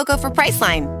Kaylee Cuoco for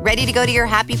Priceline. Ready to go to your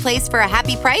happy place for a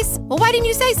happy price? Well, why didn't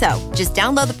you say so? Just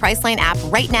download the Priceline app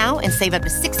right now and save up to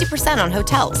 60% on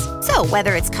hotels. So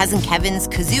whether it's Cousin Kevin's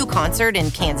Kazoo Concert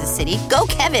in Kansas City, go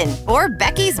Kevin, or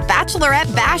Becky's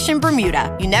Bachelorette Bash in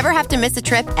Bermuda, you never have to miss a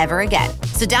trip ever again.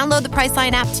 So download the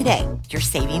Priceline app today. Your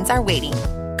savings are waiting.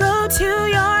 Go to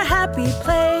your happy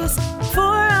place for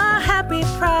a happy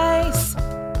price.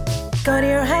 Go to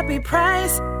your happy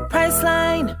price,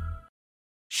 Priceline.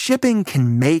 Shipping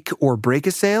can make or break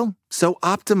a sale, so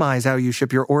optimize how you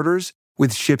ship your orders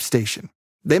with ShipStation.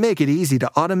 They make it easy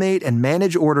to automate and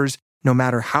manage orders no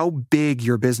matter how big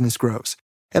your business grows.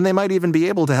 And they might even be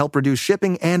able to help reduce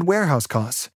shipping and warehouse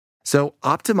costs. So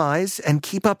optimize and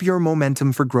keep up your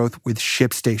momentum for growth with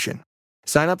ShipStation.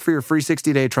 Sign up for your free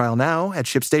 60-day trial now at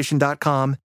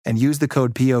ShipStation.com and use the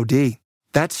code POD.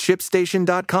 That's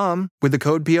ShipStation.com with the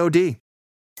code POD.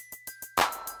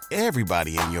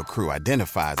 Everybody in your crew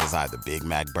identifies as either Big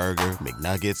Mac Burger,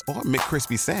 McNuggets, or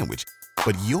McCrispy Sandwich.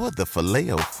 But you're the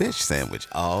Filet-O-Fish Sandwich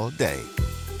all day.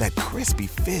 That crispy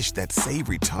fish, that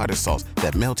savory tartar sauce,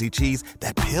 that melty cheese,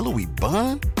 that pillowy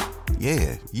bun.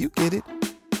 Yeah, you get it.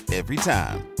 Every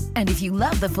time. And if you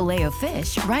love the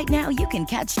Filet-O-Fish, right now you can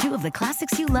catch two of the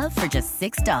classics you love for just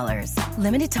 $6.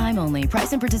 Limited time only.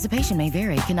 Price and participation may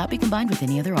vary. Cannot be combined with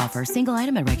any other offer. Single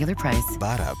item at regular price.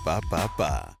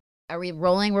 Ba-da-ba-ba-ba. Are we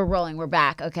rolling? We're rolling. We're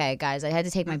back. Okay, guys, I had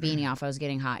to take my beanie off. I was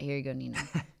getting hot. Here you go, Nina.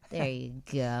 There you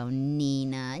go,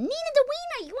 Nina. Nina the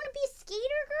Weena. You want to be a skater,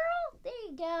 girl? There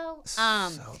you go.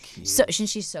 So cute. So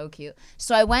she's so cute.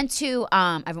 So I went to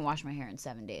I haven't washed my hair in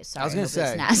 7 days. Sorry, I was gonna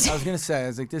say, I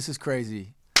was like, this is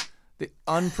crazy. The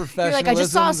unprofessionalism. You're like, I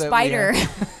just saw a spider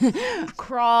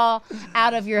crawl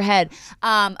out of your head.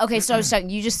 Okay, so I was talking,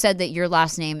 you just said that your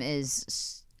last name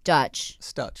is Dutch.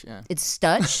 Stutch, yeah. It's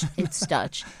Stutch? It's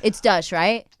Stutch. It's Dutch,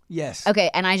 right? Yes.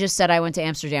 Okay, and I just said I went to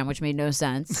Amsterdam, which made no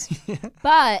sense.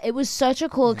 But it was such a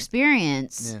cool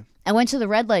experience. Yeah. I went to the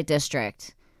red light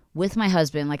district with my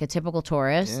husband, like a typical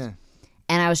tourist. Yeah.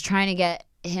 And I was trying to get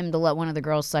him to let one of the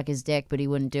girls suck his dick, but he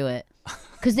wouldn't do it.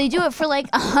 Because they do it for like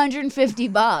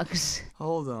 $150.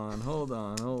 Hold on.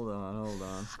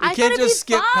 I thought it'd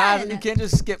be fun. You can't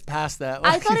just skip past that.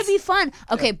 I thought it'd be fun.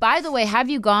 Okay, by the way, have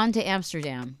you gone to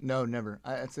Amsterdam? No, never.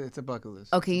 It's a bucket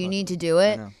list. Okay, you need to do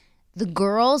it. The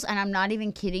girls, and I'm not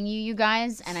even kidding you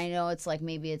guys, and I know it's like,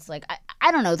 maybe it's like,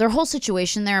 I don't know, their whole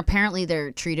situation there, apparently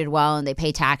they're treated well and they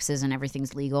pay taxes and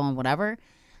everything's legal and whatever.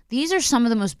 These are some of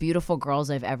the most beautiful girls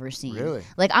I've ever seen. Really?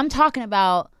 Like, I'm talking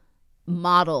about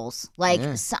models. Like,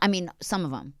 I mean, some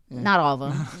of them. Not all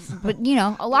of them. But, you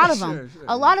know, a lot of them.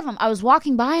 A lot of them. I was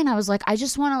walking by and I was like, I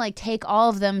just want to, like, take all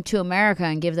of them to America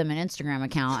and give them an Instagram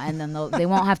account, and then they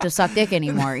won't have to suck dick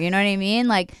anymore. You know what I mean?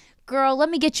 Like, girl, let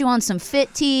me get you on some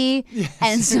Fit Tea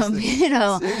and some, you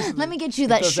know, let me get you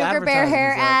that Sugar Bear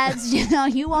hair ads. You know,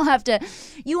 you won't have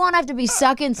to be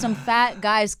sucking some fat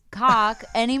guy's cock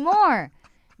anymore.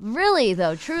 Really,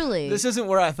 though, truly. This isn't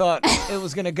where I thought it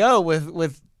was going to go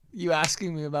with you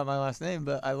asking me about my last name,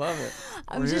 but I love it.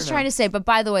 I'm just trying to say, but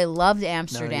by the way, loved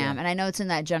Amsterdam, and I know it's in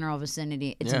that general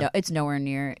vicinity. It's nowhere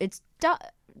near. It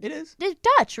is. It's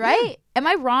Dutch, right? Yeah. Am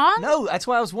I wrong? No, that's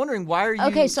why I was wondering, why are you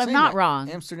Okay, so I'm not that? wrong.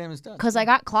 Amsterdam is Dutch. Because I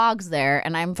got clogs there,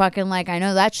 and I'm fucking like, I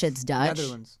know that shit's Dutch.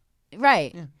 Netherlands.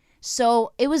 Right. Yeah.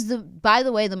 So it was, by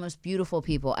the way, the most beautiful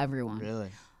people, everyone. Really?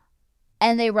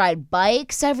 And they ride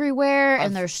bikes everywhere,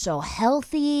 and they're so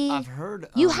healthy. I've heard.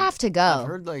 You have to go. I've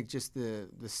heard, like, just the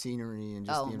scenery and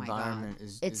just the environment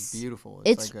is beautiful.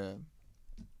 It's like a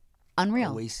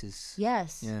unreal oasis.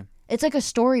 Yes. Yeah. It's like a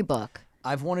storybook.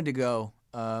 I've wanted to go.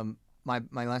 My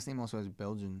last name also has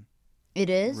Belgian. It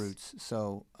is? Roots.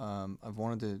 So I've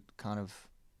wanted to kind of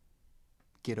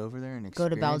get over there and go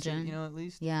to experience Belgium. it, you know, at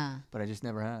least. Yeah. But I just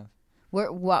never have.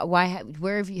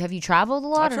 Where have you traveled a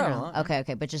lot? I travel a lot.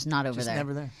 Okay, but just not over just there.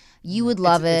 Never there. You would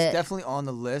love it. It's definitely on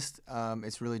the list.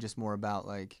 It's really just more about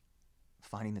like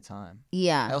finding the time.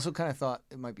 Yeah. I also kind of thought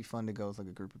it might be fun to go with like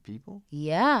a group of people.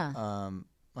 Yeah.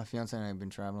 My fiance and I have been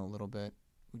traveling a little bit.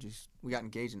 We got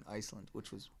engaged in Iceland,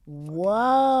 which was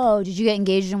whoa. Did you get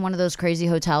engaged in one of those crazy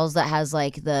hotels that has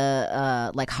like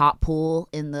the like hot pool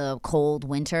in the cold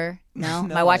winter? No?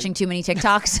 Am I watching too many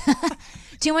TikToks?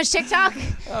 Too much TikTok?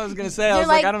 I was gonna say,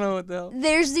 I don't know what the hell.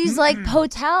 There's these like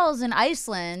hotels in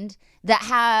Iceland that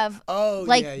have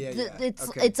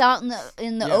it's out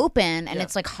in the open and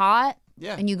it's like hot.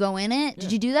 Yeah. And you go in it? Yeah.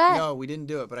 Did you do that? No, we didn't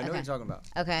do it, but I know what you're talking about.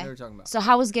 Okay. I know what you're talking about. So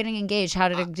how was getting engaged? How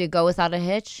did it go without a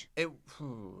hitch? It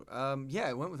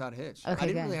went without a hitch. Okay, I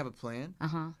didn't really have a plan.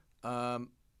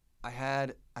 I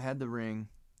had the ring,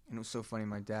 and it was so funny.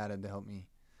 My dad had to help me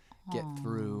get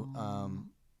through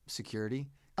security.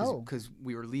 Because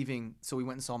we were leaving, so we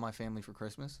went and saw my family for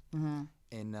Christmas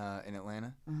in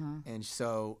Atlanta, and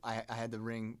so I had the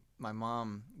ring. My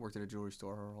mom worked at a jewelry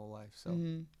store her whole life, so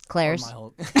Claire's.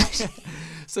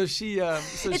 So she.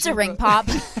 It's a ring pop.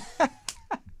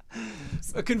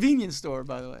 A convenience store,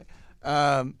 by the way.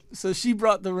 So she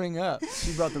brought the ring up.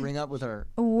 She brought the ring up with her.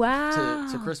 Wow.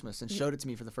 To Christmas and showed it to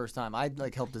me for the first time. I'd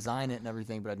like helped design it and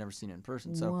everything, but I'd never seen it in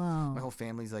person. So my whole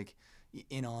family's like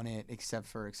in on it, except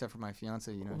for my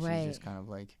fiance. You know, she's just kind of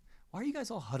like, why are you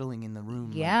guys all huddling in the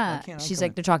room? Yeah. She's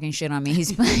like, they're talking shit on me.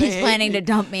 He's planning to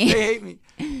dump me. They hate me.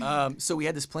 So we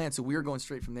had this plan. So we were going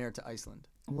straight from there to Iceland.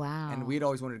 Wow. And we'd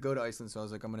always wanted to go to Iceland, so I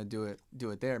was like, I'm gonna do it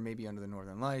there, maybe under the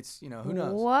Northern Lights. You know, who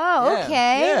knows? Whoa. Yeah,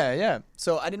 okay. Yeah.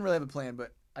 So I didn't really have a plan,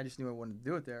 but I just knew I wanted to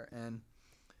do it there. And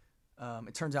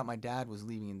it turns out my dad was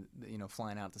leaving,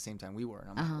 flying out at the same time we were.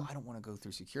 And I'm like, well, I don't want to go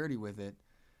through security with it.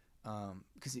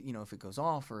 Because if it goes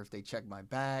off or if they check my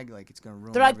bag, like it's gonna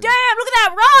ruin. They're like, everything. damn, look at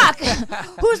that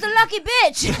rock! Who's the lucky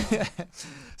bitch?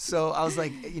 So I was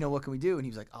like, what can we do? And he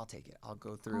was like, I'll take it. I'll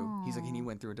go through. Aww. He's like, and he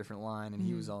went through a different line, and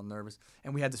he was all nervous.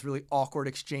 And we had this really awkward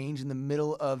exchange in the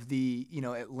middle of the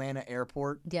Atlanta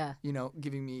airport. Yeah.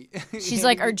 Giving me. She's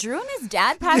like, are Drew and his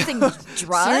dad passing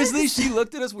drugs? Seriously, she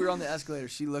looked at us. We were on the escalator.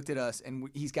 She looked at us, and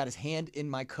he's got his hand in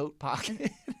my coat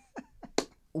pocket.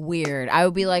 Weird. I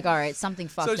would be like, all right, something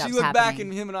fucked up. So she looked back,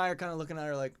 and him and I are kind of looking at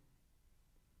her like,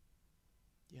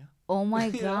 yeah. Oh my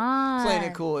god. Playing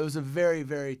it cool. It was a very,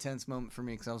 very tense moment for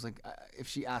me because I was like, if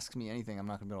she asks me anything, I'm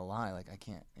not gonna be able to lie. Like I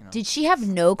can't. Did she have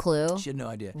no clue? She had no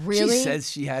idea. Really? She says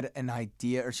she had an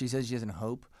idea, or she says she has a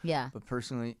hope. Yeah. But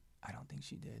personally, I don't think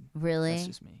she did. Really? That's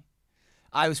just me.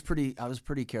 I was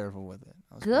pretty careful with it.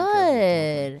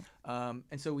 Good.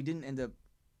 And so we didn't end up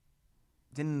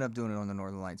doing it on the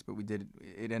Northern Lights, but we did.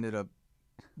 It ended up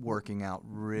working out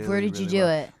really. Where did you do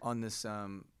well. it? On this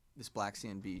black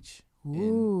sand beach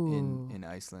in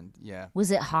Iceland. Yeah.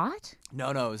 Was it hot? No,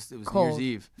 it was cold. New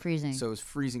Year's Eve. Freezing. So it was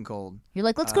freezing cold. You're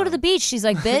like, let's go to the beach. She's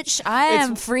like, bitch, I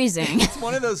am freezing. It's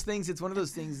one of those things. It's one of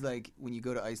those things like when you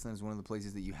go to Iceland, it's one of the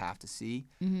places that you have to see.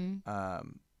 Mm-hmm.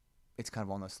 It's kind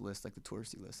of on this list, like the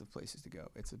touristy list of places to go.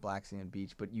 It's a black sand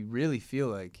beach, but you really feel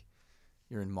like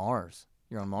you're in Mars.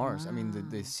 You're on Mars. Wow. I mean,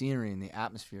 the scenery and the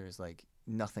atmosphere is like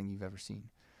nothing you've ever seen.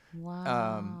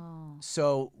 Wow.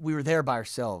 So we were there by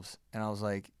ourselves, and I was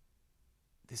like,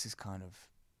 this is kind of...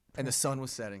 And the sun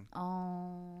was setting.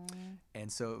 Oh. And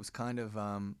so it was kind of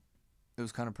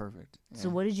perfect. Yeah. So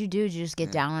what did you do? Did you just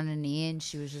get down on a knee, and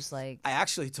she was just like... I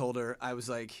actually told her, I was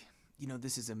like,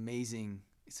 this is amazing.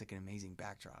 It's like an amazing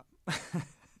backdrop.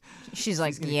 She's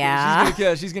like,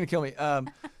 yeah. She's gonna kill me.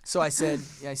 So I said,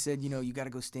 you got to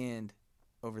go stand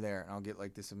over there, and I'll get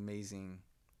like this amazing,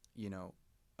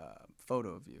 photo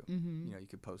of you. Mm-hmm. You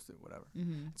could post it, whatever.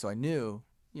 Mm-hmm. So I knew,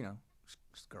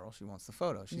 this girl, she wants the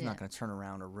photo. She's not gonna turn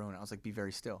around or ruin it. I was like, be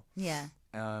very still. Yeah.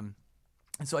 And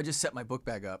so I just set my book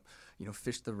bag up,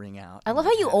 fished the ring out. I love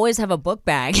how you always have a book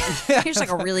bag. You're just like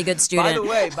a really good student.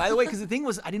 By the way, because the thing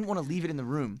was, I didn't want to leave it in the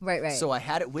room. Right. So I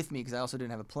had it with me because I also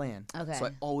didn't have a plan. Okay. So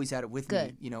I always had it with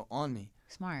me, on me.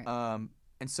 Smart.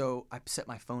 And so I set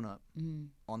my phone up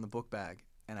on the book bag,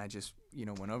 and I just,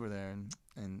 went over there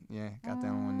and got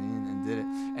down on one knee and did it.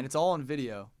 And it's all on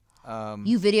video.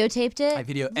 You videotaped it? I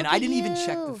I didn't even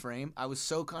check the frame. I was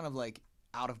so kind of like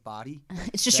out of body.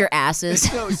 It's just your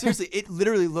asses. No, seriously, it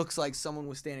literally looks like someone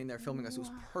was standing there filming us. It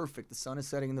was perfect. The sun is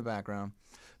setting in the background.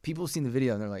 People have seen the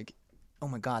video and they're like, "Oh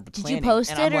my god, the planning." Did you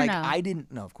post and it I'm or like, no? I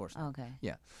didn't. No, of course not. Okay.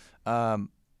 Yeah.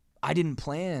 I didn't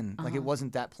plan. Like it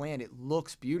wasn't that planned. It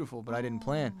looks beautiful, but I didn't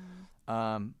plan.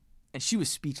 And she was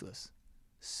speechless.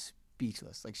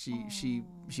 Like she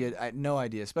had no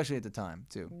idea, especially at the time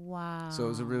too. Wow. So it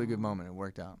was a really good moment. It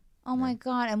worked out. Oh my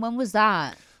god! And when was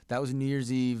that? That was New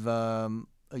Year's Eve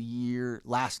a year.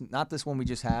 Not this one we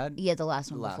just had. Yeah, the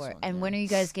last one before. And when are you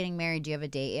guys getting married? Do you have a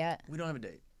date yet? We don't have a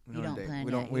date. You don't plan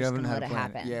yet. We haven't had a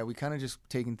plan. plan. Yeah, we kind of just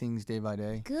taking things day by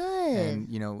day. Good. And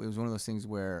it was one of those things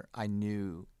where I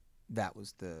knew that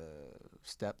was the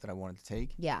step that I wanted to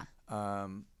take. Yeah.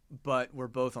 But we're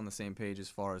both on the same page as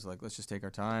far as like, let's just take our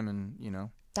time and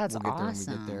That's we'll get there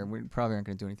awesome. when we get there. We probably aren't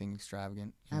going to do anything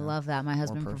extravagant. I love that. My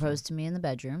husband proposed to me in the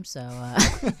bedroom, so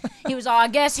he was all, I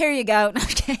guess, here you go.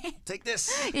 Take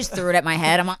this. He just threw it at my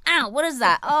head. I'm like, ow, what is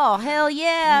that? Oh, hell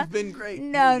yeah. You've been great.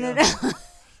 No.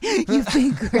 You've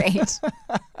been great.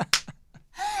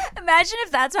 Imagine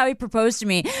if that's how he proposed to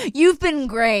me. You've been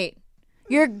great.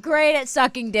 You're great at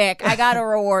sucking dick. I got a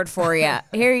reward for you.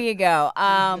 Here you go.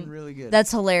 You've been really good. That's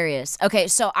hilarious. Okay,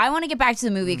 so I want to get back to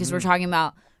the movie because we're talking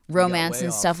about romance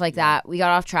and stuff like that. We got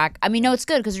off track. I mean, no, it's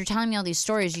good because you're telling me all these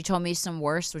stories. You told me some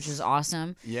worst, which is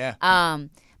awesome. Yeah.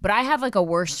 But I have like a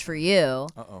worst for you.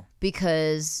 Uh-oh.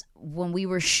 Because when we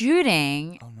were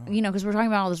shooting, because we're talking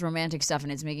about all this romantic stuff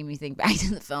and it's making me think back to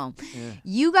the film. Yeah.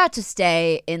 You got to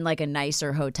stay in like a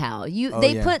nicer hotel.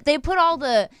 They put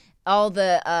all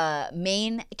the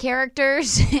main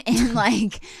characters in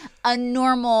like a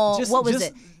normal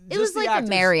it was like a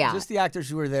Marriott. Just the actors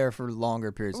who were there for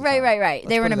longer periods of time. Right.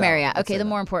 They were in a Marriott. Okay, the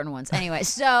more important ones. Anyway,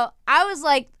 so I was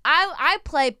like, I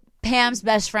play Pam's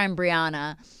best friend,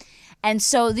 Brianna. And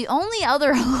so the only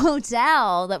other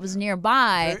hotel that was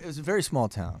nearby... It was a very small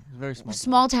town.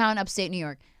 Small town, upstate New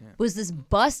York. Yeah. Was this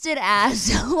busted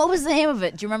ass... What was the name of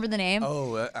it? Do you remember the name?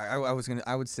 Oh, I want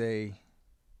to say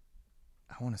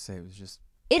it was just...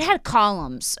 It had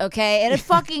columns, okay? It had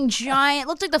fucking giant... It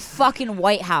looked like the fucking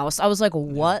White House. I was like,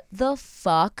 what the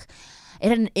fuck? It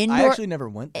had an indoor... I actually never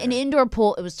went there. An indoor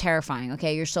pool. It was terrifying,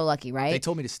 okay? You're so lucky, right? They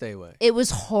told me to stay away. It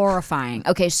was horrifying.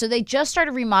 Okay, so they just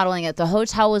started remodeling it. The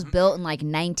hotel was built in like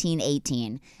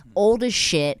 1918. Old as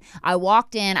shit. I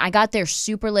walked in. I got there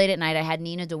super late at night. I had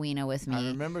Nina Dewina with me. I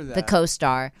remember that. The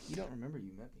co-star. You don't remember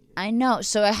you met me. I know.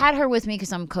 So I had her with me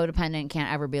because I'm codependent and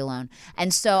can't ever be alone.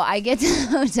 And so I get to the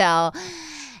hotel...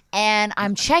 And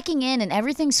I'm checking in, and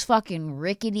everything's fucking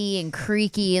rickety and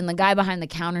creaky, and the guy behind the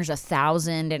counter's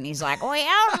 1,000, and he's like, we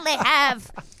only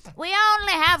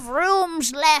have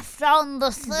rooms left on the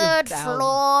third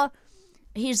floor.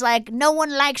 He's like, no one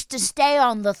likes to stay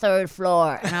on the third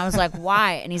floor. And I was like,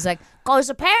 why? And he's like, because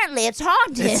apparently it's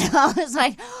haunted. I was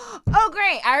like, oh,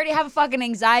 great. I already have a fucking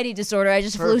anxiety disorder. I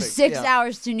just flew 6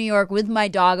 hours to New York with my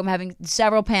dog. I'm having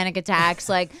several panic attacks.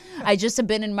 Like, I just have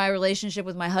been in my relationship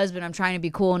with my husband. I'm trying to be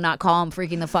cool and not call him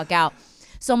freaking the fuck out.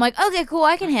 So I'm like, okay, cool.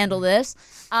 I can handle this.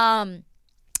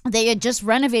 They had just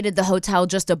renovated the hotel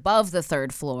just above the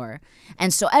third floor.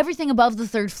 And so everything above the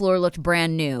third floor looked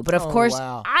brand new. But of course,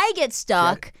 I get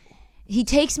stuck. He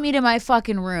takes me to my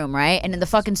fucking room, right? And then the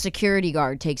fucking security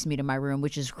guard takes me to my room,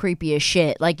 which is creepy as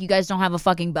shit. Like, you guys don't have a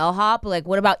fucking bellhop? Like,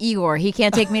 what about Igor? He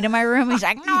can't take me to my room? He's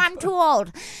like, no, I'm too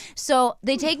old. So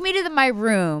they take me to my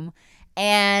room,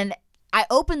 and I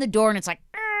open the door, and it's like...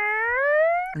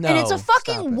 No, and it's a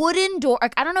fucking wooden door.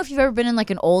 Like, I don't know if you've ever been in like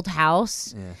an old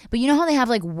house, but you know how they have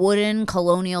like wooden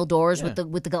colonial doors with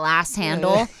the glass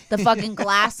handle, the fucking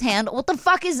glass handle. What the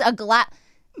fuck is a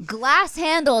glass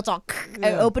handle? It's all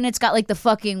I open. It's got like the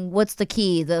fucking what's the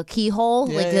key? The keyhole,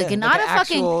 like not a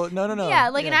fucking no. Yeah,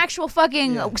 like an actual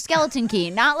fucking skeleton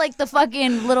key, not like the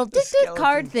fucking little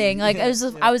card thing. Like I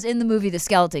was in the movie The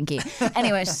Skeleton Key.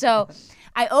 Anyway, so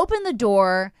I open the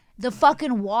door. The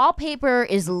fucking wallpaper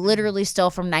is literally still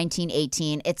from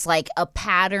 1918. It's like a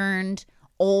patterned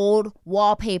old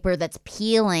wallpaper that's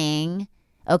peeling.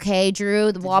 Okay,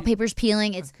 Drew, the wallpaper's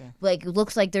peeling. It's like, it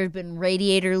looks like there's been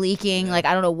radiator leaking. Like,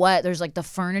 I don't know what. There's like the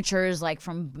furniture is like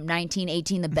from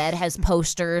 1918. The bed has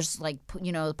posters, like,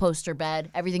 the poster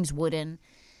bed. Everything's wooden.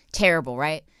 Terrible,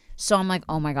 right? So I'm like,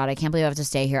 oh my God, I can't believe I have to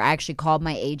stay here. I actually called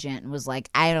my agent and was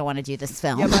like, I don't want to do this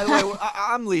film. Yeah, by the way,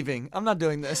 I'm leaving. I'm not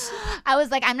doing this. I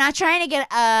was like, I'm not trying to get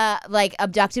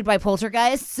abducted by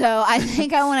poltergeists, so I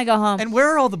think I want to go home. And where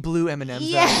are all the blue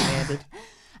M&Ms that I demanded?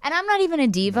 And I'm not even a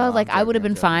diva. No, I would have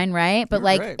been fine, right? But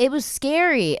great. It was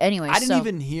scary. Anyway, I didn't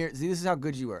even hear. See, this is how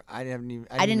good you were. I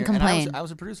didn't complain. I was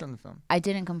a producer on the film. I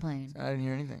didn't complain. So I didn't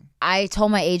hear anything. I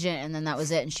told my agent, and then that was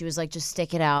it. And she was like, just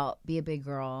stick it out. Be a big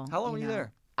girl. How long were you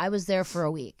there? I was there for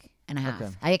a week and a half.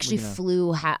 Okay. I actually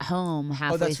flew home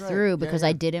halfway through because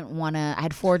I didn't want to. I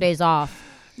had 4 days off.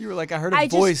 You were like, I heard a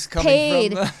voice coming from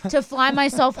paid to fly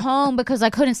myself home because I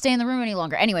couldn't stay in the room any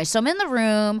longer. Anyway, so I'm in the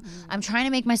room. I'm trying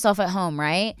to make myself at home,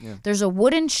 right? Yeah. There's a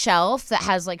wooden shelf that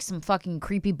has like some fucking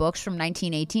creepy books from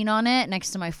 1918 on it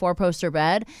next to my 4-poster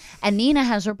bed. And Nina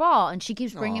has her ball, and she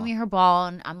keeps bringing me her ball,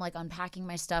 and I'm like unpacking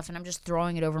my stuff, and I'm just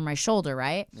throwing it over my shoulder,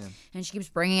 right? Yeah. And she keeps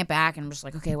bringing it back, and I'm just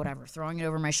like, okay, whatever, throwing it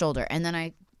over my shoulder. And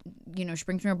then she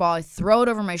brings me her ball, I throw it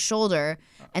over my shoulder,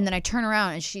 and then I turn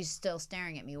around, and she's still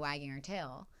staring at me, wagging her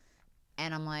tail.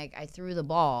 And I'm like, I threw the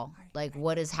ball. Like,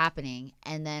 what is happening?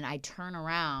 And then I turn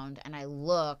around, and I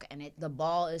look, and the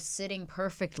ball is sitting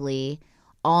perfectly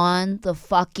on the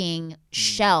fucking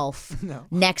shelf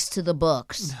next to the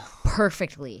books.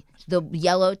 Perfectly.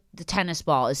 The tennis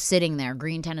ball is sitting there,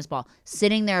 green tennis ball,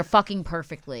 sitting there fucking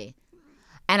perfectly.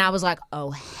 And I was like,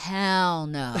 oh, hell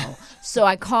no. So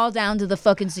I called down to the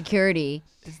fucking security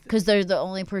because they're the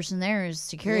only person there is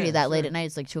security late at night.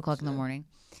 It's like 2 o'clock in the morning.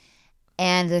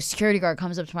 And the security guard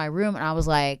comes up to my room, and I was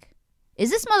like,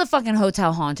 is this motherfucking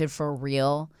hotel haunted for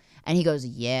real? And he goes,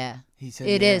 yeah. He said,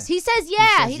 it is. He says,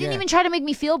 yeah. He didn't even try to make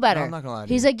me feel better. No, I'm not gonna lie to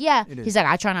you. He's like, yeah. He's like,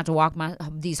 I try not to walk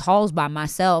these halls by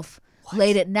myself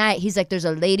late at night. He's like, there's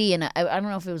a lady in I don't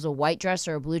know if it was a white dress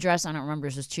or a blue dress. I don't remember.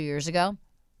 This was 2 years ago.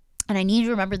 And I need to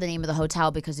remember the name of the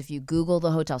hotel because if you Google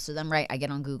the hotel, so then I get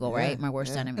on Google, right? My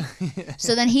worst enemy.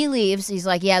 So then he leaves. He's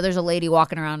like, yeah, there's a lady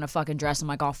walking around in a fucking dress. I'm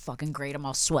like, oh, fucking great. I'm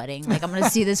all sweating. Like, I'm going to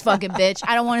see this fucking bitch.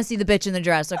 I don't want to see the bitch in the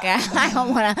dress, okay? I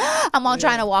don't want to. I'm all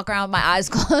trying to walk around with my eyes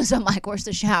closed. I'm like, where's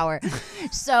the shower?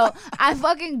 So I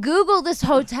fucking Googled this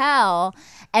hotel.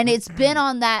 And it's been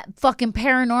on that fucking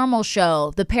paranormal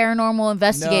show, the Paranormal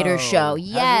Investigator show.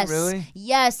 Yes. Has it really?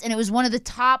 Yes. And it was one of the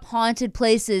top haunted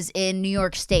places in New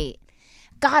York State.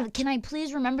 God, can I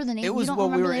please remember the name? It was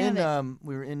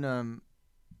we were in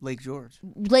Lake George.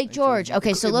 Lake George.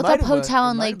 Okay, so look up hotel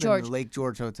in Lake George. Lake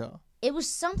George Hotel. It was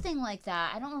something like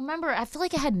that. I don't remember. I feel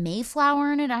like it had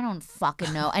Mayflower in it. I don't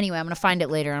fucking know. Anyway, I'm going to find it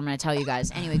later. I'm going to tell you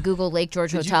guys. Anyway, Google Lake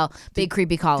George Hotel, big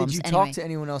creepy columns. Did you talk to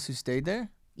anyone else who stayed there?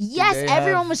 Yes,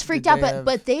 everyone was freaked out,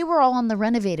 but they were all on the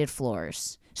renovated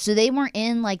floors. So they weren't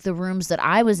in like the rooms that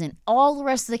I was in. All the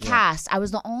rest of the cast, I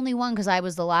was the only one because I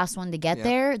was the last one to get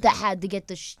there that had to get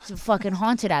the fucking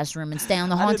haunted ass room and stay on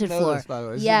the haunted floor. This, by the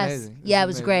way. Yes, it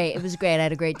was great. It was great. I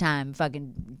had a great time.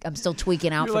 I'm still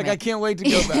tweaking out. You're like, I can't wait to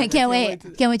go back. I can't wait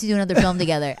to do another film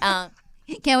together.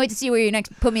 Can't wait to see where you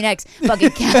put me next.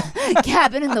 Fucking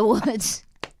cabin in the woods.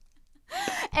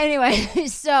 Anyway,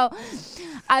 so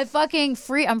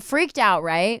I'm freaked out,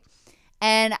 right?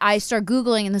 And I start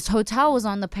Googling, and this hotel was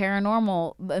on the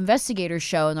Paranormal Investigator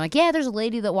show. And they're like, yeah, there's a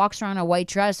lady that walks around in a white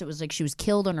dress. It was like she was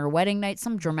killed on her wedding night.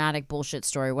 Some dramatic bullshit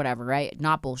story, whatever, right?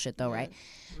 Not bullshit, though, right?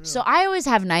 So I always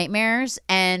have nightmares.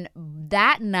 And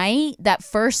that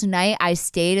first night I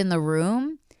stayed in the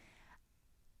room,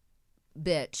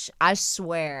 bitch, I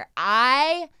swear,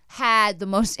 I had the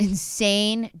most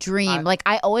insane dream. Like,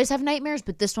 I always have nightmares,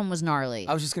 but this one was gnarly.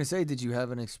 I was just going to say, did you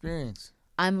have an experience?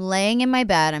 I'm laying in my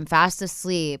bed, I'm fast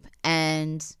asleep,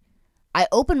 and I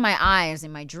open my eyes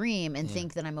in my dream and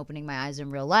think that I'm opening my eyes in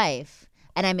real life,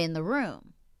 and I'm in the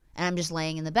room, and I'm just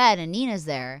laying in the bed, and Nina's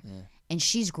there, and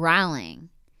she's growling,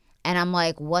 and I'm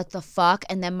like, what the fuck?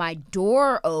 And then my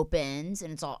door opens,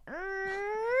 and it's all,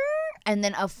 and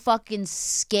then a fucking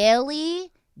scaly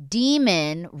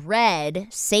demon, red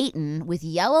Satan with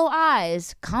yellow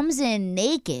eyes comes in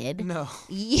naked. No.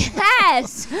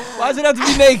 Yes. Why does it have to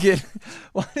be naked?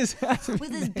 Why does it have to be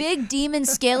with his big demon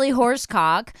scaly horse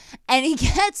cock, and he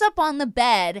gets up on the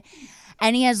bed,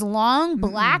 and he has long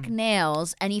black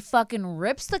nails, and he fucking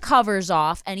rips the covers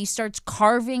off, and he starts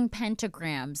carving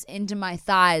pentagrams into my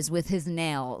thighs with his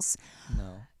nails.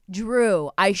 No.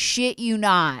 Drew, I shit you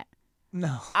not.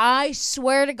 No. I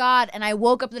swear to God. And I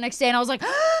woke up the next day and I was like,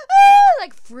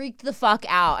 like freaked the fuck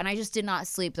out. And I just did not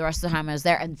sleep the rest of the time I was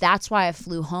there. And that's why I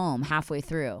flew home halfway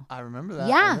through. I remember that.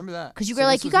 Yeah. I remember that. Because you were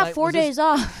like, you got 4 days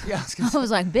off. Yeah. I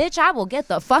was like, bitch, I will get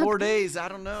the fuck. 4 days. I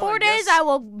don't know. 4 days, I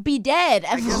will be dead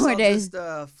at 4 days.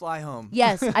 Just fly home.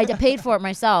 Yes. I paid for it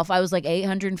myself. I was like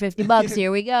 $850.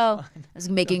 Here we go. I was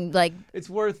making like. It's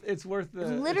worth the.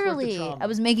 Literally. It's worth the I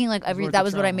was making like that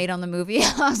was what I made on the movie.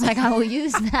 I was like, I will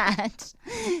use that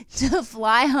to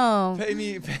fly home. Pay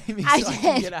me so I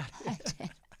can get out of here.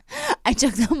 I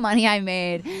took the money I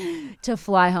made to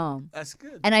fly home. That's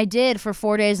good. And I did for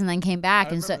 4 days and then came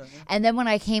back. And then when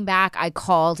I came back, I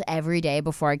called every day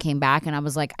before I came back and I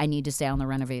was like, I need to stay on the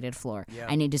renovated floor. Yeah.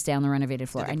 I need to stay on the renovated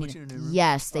floor. Did they put you in a new room?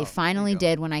 Yes, they finally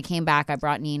did. When I came back, I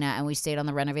brought Nina and we stayed on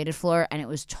the renovated floor and it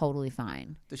was totally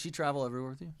fine. Does she travel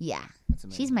everywhere with you? Yeah. That's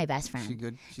amazing. She's my best friend. She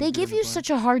good? They give you such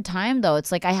a hard time though.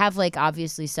 It's like I have like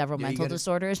obviously several mental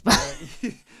disorders, but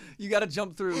You got to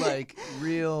jump through like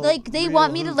real. Like they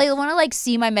want me to. They want to like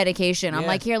see my medication. I'm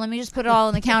like, here, let me just put it all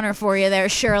on the counter for you, there,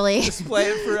 Shirley. Display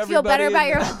it for everybody. Feel better about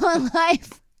your own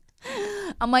life.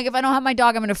 I'm like, if I don't have my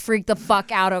dog, I'm gonna freak the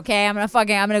fuck out. Okay, I'm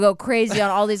gonna go crazy on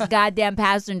all these goddamn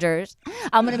passengers.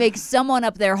 I'm gonna make someone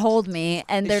up there hold me,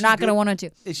 and they're not gonna want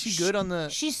to. Is she good on the?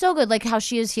 She's so good, like how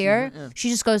she is here. She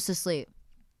just goes to sleep.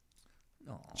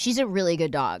 She's a really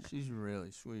good dog. She's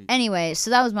really sweet. Anyway, so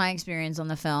that was my experience on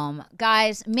the film.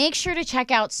 Guys, make sure to check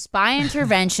out Spy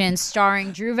Intervention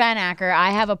starring Drew Van Acker.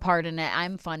 I have a part in it.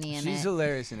 I'm funny in it. She's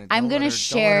hilarious in it. I'm going to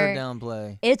share. Don't let her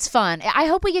downplay. It's fun. I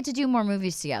hope we get to do more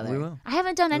movies together. We will. I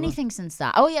haven't done anything since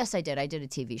that. Oh, yes, I did. I did a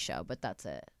TV show, but that's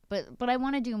it. But I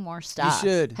want to do more stuff. You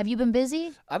should. Have you been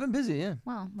busy? I've been busy, yeah.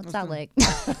 Well, what's that like?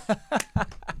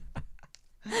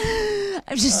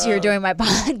 I'm just here doing my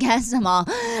podcast. I'm all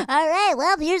right,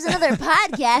 well, here's another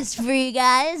podcast for you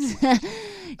guys.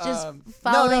 Just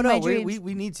following my dreams.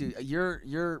 We need to.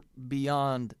 You're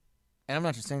beyond, and I'm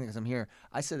not just saying that because I'm here.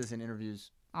 I said this in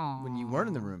interviews when you weren't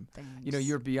in the room. Thanks. You know,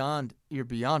 you're beyond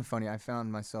funny. I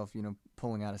found myself,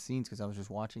 pulling out of scenes because I was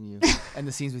just watching you. And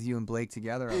the scenes with you and Blake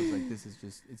together, I was like, this is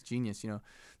just, it's genius, And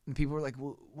people were like,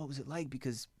 well, what was it like?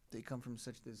 Because they come from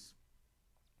such this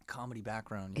comedy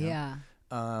background. Yeah.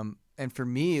 And for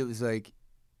me, it was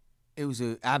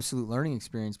an absolute learning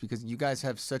experience because you guys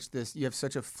have you have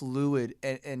such a fluid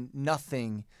and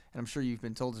nothing, and I'm sure you've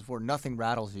been told this before, nothing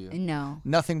rattles you. No.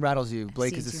 Nothing rattles you.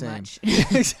 Blake is the same.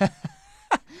 Much.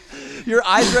 Your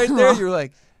eyes right there, you're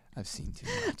like, I've seen too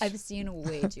much. I've seen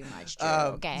way too much, Drew.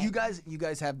 Okay. You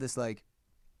guys have this, like,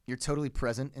 you're totally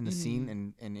present in the scene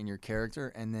and in your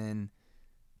character, and then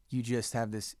you just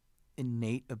have this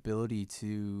innate ability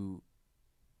to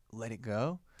let it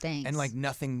go. Thanks. And like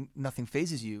nothing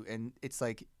phases you. And it's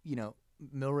like,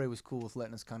 Milray was cool with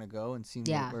letting us kind of go and seeing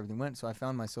where everything went. So I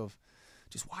found myself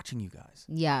just watching you guys.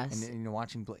 Yes. And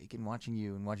watching Blake and watching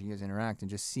you guys interact and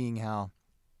just seeing how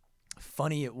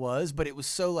funny it was, but it was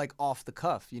so like off the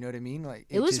cuff, you know what I mean? Like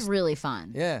it was really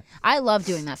fun. Yeah. I love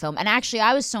doing that film. And actually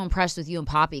I was so impressed with you and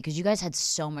Poppy because you guys had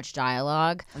so much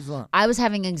dialogue. I was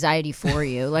having anxiety for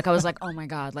you. Like I was like, oh my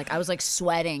God. Like I was like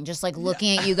sweating, just like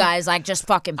looking at you guys like just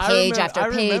fucking page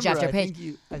after page after page.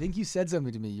 I think you said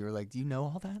something to me. You were like, do you know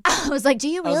all that? I was like, do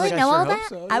you really know all that?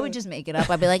 So, yeah. I would just make it up.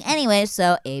 I'd be like, anyway,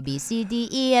 so A, B, C, D,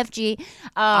 E, F, G.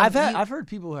 I've heard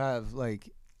people have like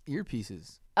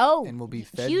earpieces. Oh, and will be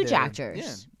fed huge there. actors.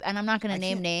 Yeah. And I'm not going to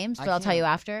name names, but I'll tell you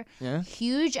after. Yeah.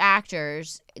 Huge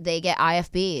actors, they get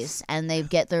IFBs and they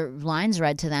get their lines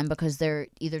read to them because they're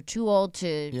either too old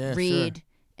to read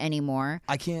anymore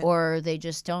or they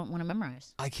just don't want to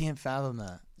memorize. I can't fathom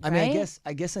that. Right? I mean,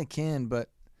 I guess I can, but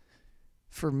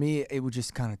for me, it would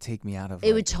just kind of take me out of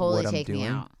it would totally what take I'm doing.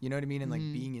 me out. You know what I mean? And like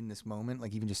being in this moment,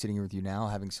 like even just sitting here with you now,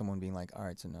 having someone being like, all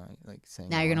right, so now, like saying,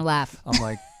 now you're going to laugh. I'm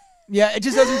like, yeah, it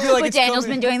just doesn't feel like what it's Daniel's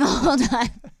coming. been doing the whole time.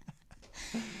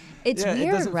 It's weird,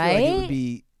 it doesn't right? Feel like it would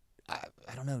be,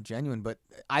 I don't know, genuine, but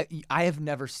I have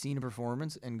never seen a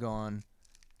performance and gone,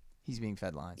 he's being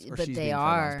fed lines or but she's they being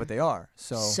are. fed lines. But they are.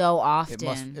 So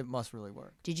often. It must really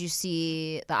work. Did you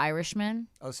see The Irishman?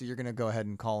 Oh, so you're going to go ahead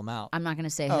and call him out. I'm not going to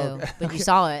say who, okay. but you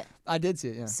saw it. I did see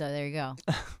it, yeah. So there you go.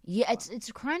 Yeah,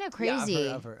 it's kind of crazy.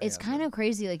 Yeah, I've heard, it's kind of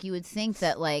crazy. Like you would think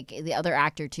that like the other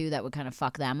actor too that would kind of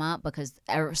fuck them up because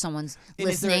someone's and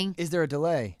listening. Is there a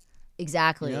delay?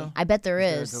 Exactly. You know? I bet there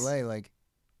is. There a delay, like.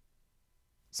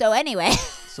 So anyway.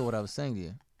 So what I was saying to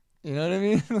you, you know what I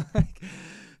mean? Like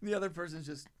the other person's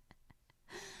just.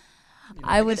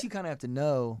 I guess you kind of have to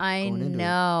know. I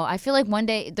know. I feel like one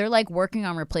day they're like working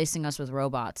on replacing us with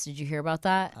robots. Did you hear about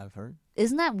that? I've heard.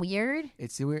 Isn't that weird?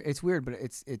 It's weird. It's weird, but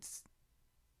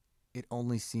it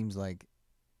only seems like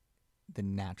the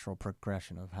natural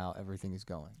progression of how everything is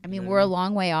going. I mean, we're a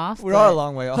long way off. We are a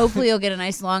long way off. Hopefully, you'll get a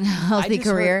nice, long, healthy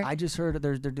career. I just heard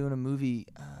they're doing a movie.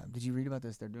 Did you read about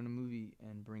this? They're doing a movie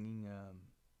and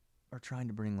trying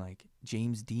to bring like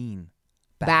James Dean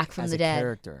back from as the a dead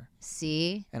character.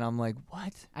 See? And I'm like,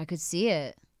 what? I could see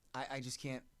it. I just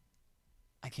can't.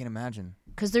 I can't imagine.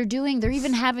 Because they're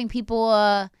even having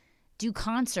people do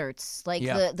concerts like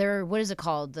what is it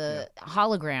called, the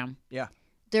hologram. Yeah.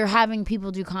 They're having people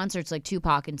do concerts like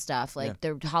Tupac and stuff. Like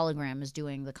their hologram is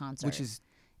doing the concert. Which is,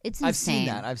 it's insane.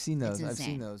 I've seen those,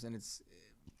 and it's,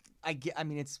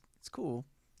 it's cool.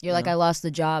 You're like, I lost the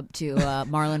job to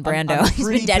Marlon Brando. He's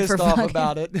been dead for fucking.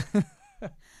 About it.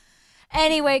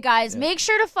 Anyway, guys, make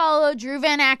sure to follow Drew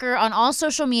Van Acker on all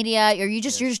social media. You're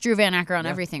just Drew Van Acker on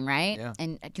everything, right? Yeah.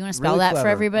 And do you want to spell that for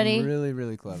everybody? Really,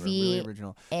 really clever. Really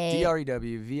original.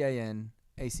 DREWVANACKER.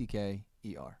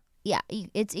 Yeah,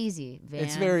 it's easy.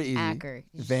 It's very easy. Acker.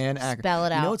 Van Acker. Spell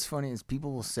it out. You know what's funny is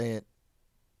people will say it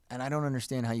and I don't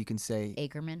understand how you can say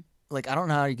Ackerman. Like, I don't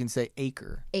know how you can say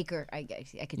acre. Acre, I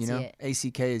can see it.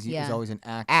 A-C-K is always an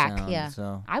ack sound. Yeah.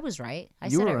 So. I was right. I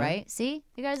said it right. See?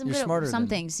 You guys, I'm You're good smarter at some than,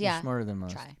 things. Yeah. You're smarter than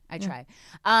most. I try.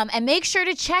 And make sure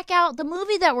to check out the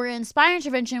movie that we're in, Spy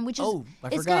Intervention, which is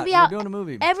it's going to be out doing a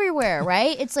movie. everywhere,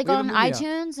 right? It's like on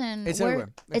iTunes and it's everywhere.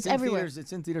 It's everywhere.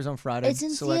 It's in theaters on Friday. It's in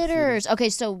theaters. Okay,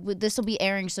 so this will be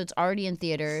airing, so it's already in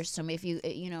theaters. So if you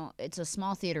it's a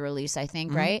small theater release, I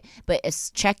think, right? But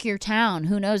check your town.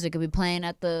 Who knows? It could be playing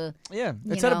at the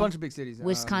it's at a bunch of big cities.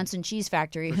 Wisconsin Cheese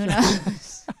Factory. Who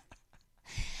knows?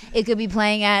 It could be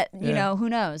playing at, who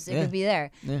knows? It could be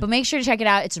there. Yeah. But make sure to check it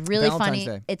out. It's really funny.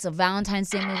 It's a Valentine's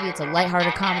Day movie. It's a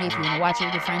lighthearted comedy. If you want to watch it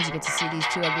with your friends, you get to see these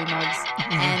two ugly mugs.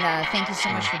 And thank you so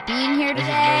much for being here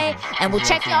today. And we'll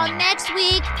check y'all next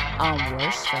week on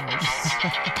Worst First.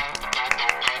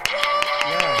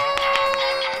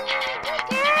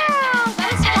 That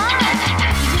was fun.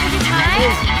 Did you have a good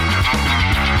time?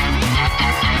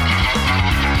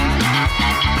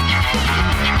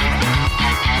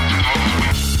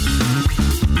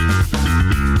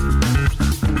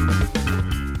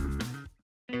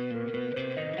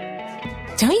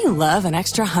 Don't you love an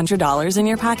extra $100 in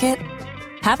your pocket?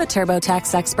 Have a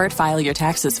TurboTax expert file your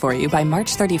taxes for you by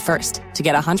March 31st to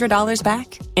get $100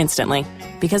 back instantly.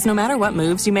 Because no matter what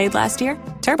moves you made last year,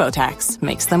 TurboTax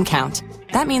makes them count.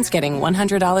 That means getting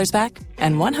 $100 back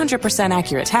and 100%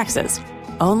 accurate taxes,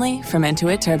 only from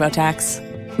Intuit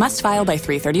TurboTax. Must file by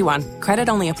 3/31. Credit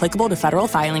only applicable to federal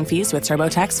filing fees with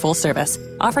TurboTax full service.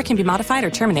 Offer can be modified or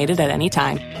terminated at any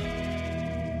time.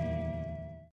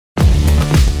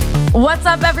 What's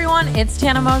up, everyone? It's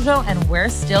Tana Mojo, and we're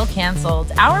still canceled.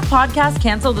 Our podcast,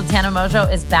 Canceled with Tana Mojo,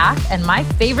 is back, and my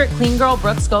favorite clean girl,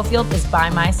 Brooke Schofield, is by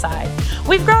my side.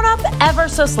 We've grown up ever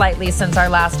so slightly since our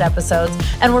last episodes,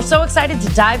 and we're so excited to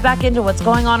dive back into what's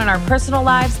going on in our personal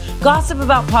lives, gossip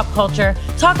about pop culture,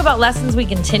 talk about lessons we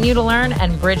continue to learn,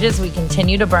 and bridges we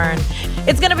continue to burn.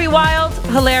 It's going to be wild,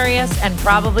 hilarious, and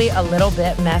probably a little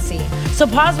bit messy. So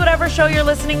pause whatever show you're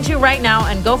listening to right now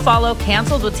and go follow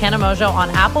Canceled with Tana Mojo on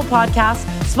Apple Podcasts,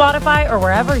 Spotify, or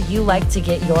wherever you like to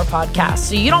get your podcasts,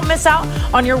 so you don't miss out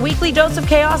on your weekly dose of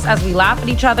chaos as we laugh at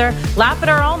each other, laugh at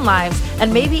our own lives,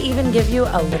 and maybe even give you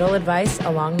a little advice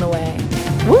along the way.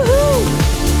 Woohoo!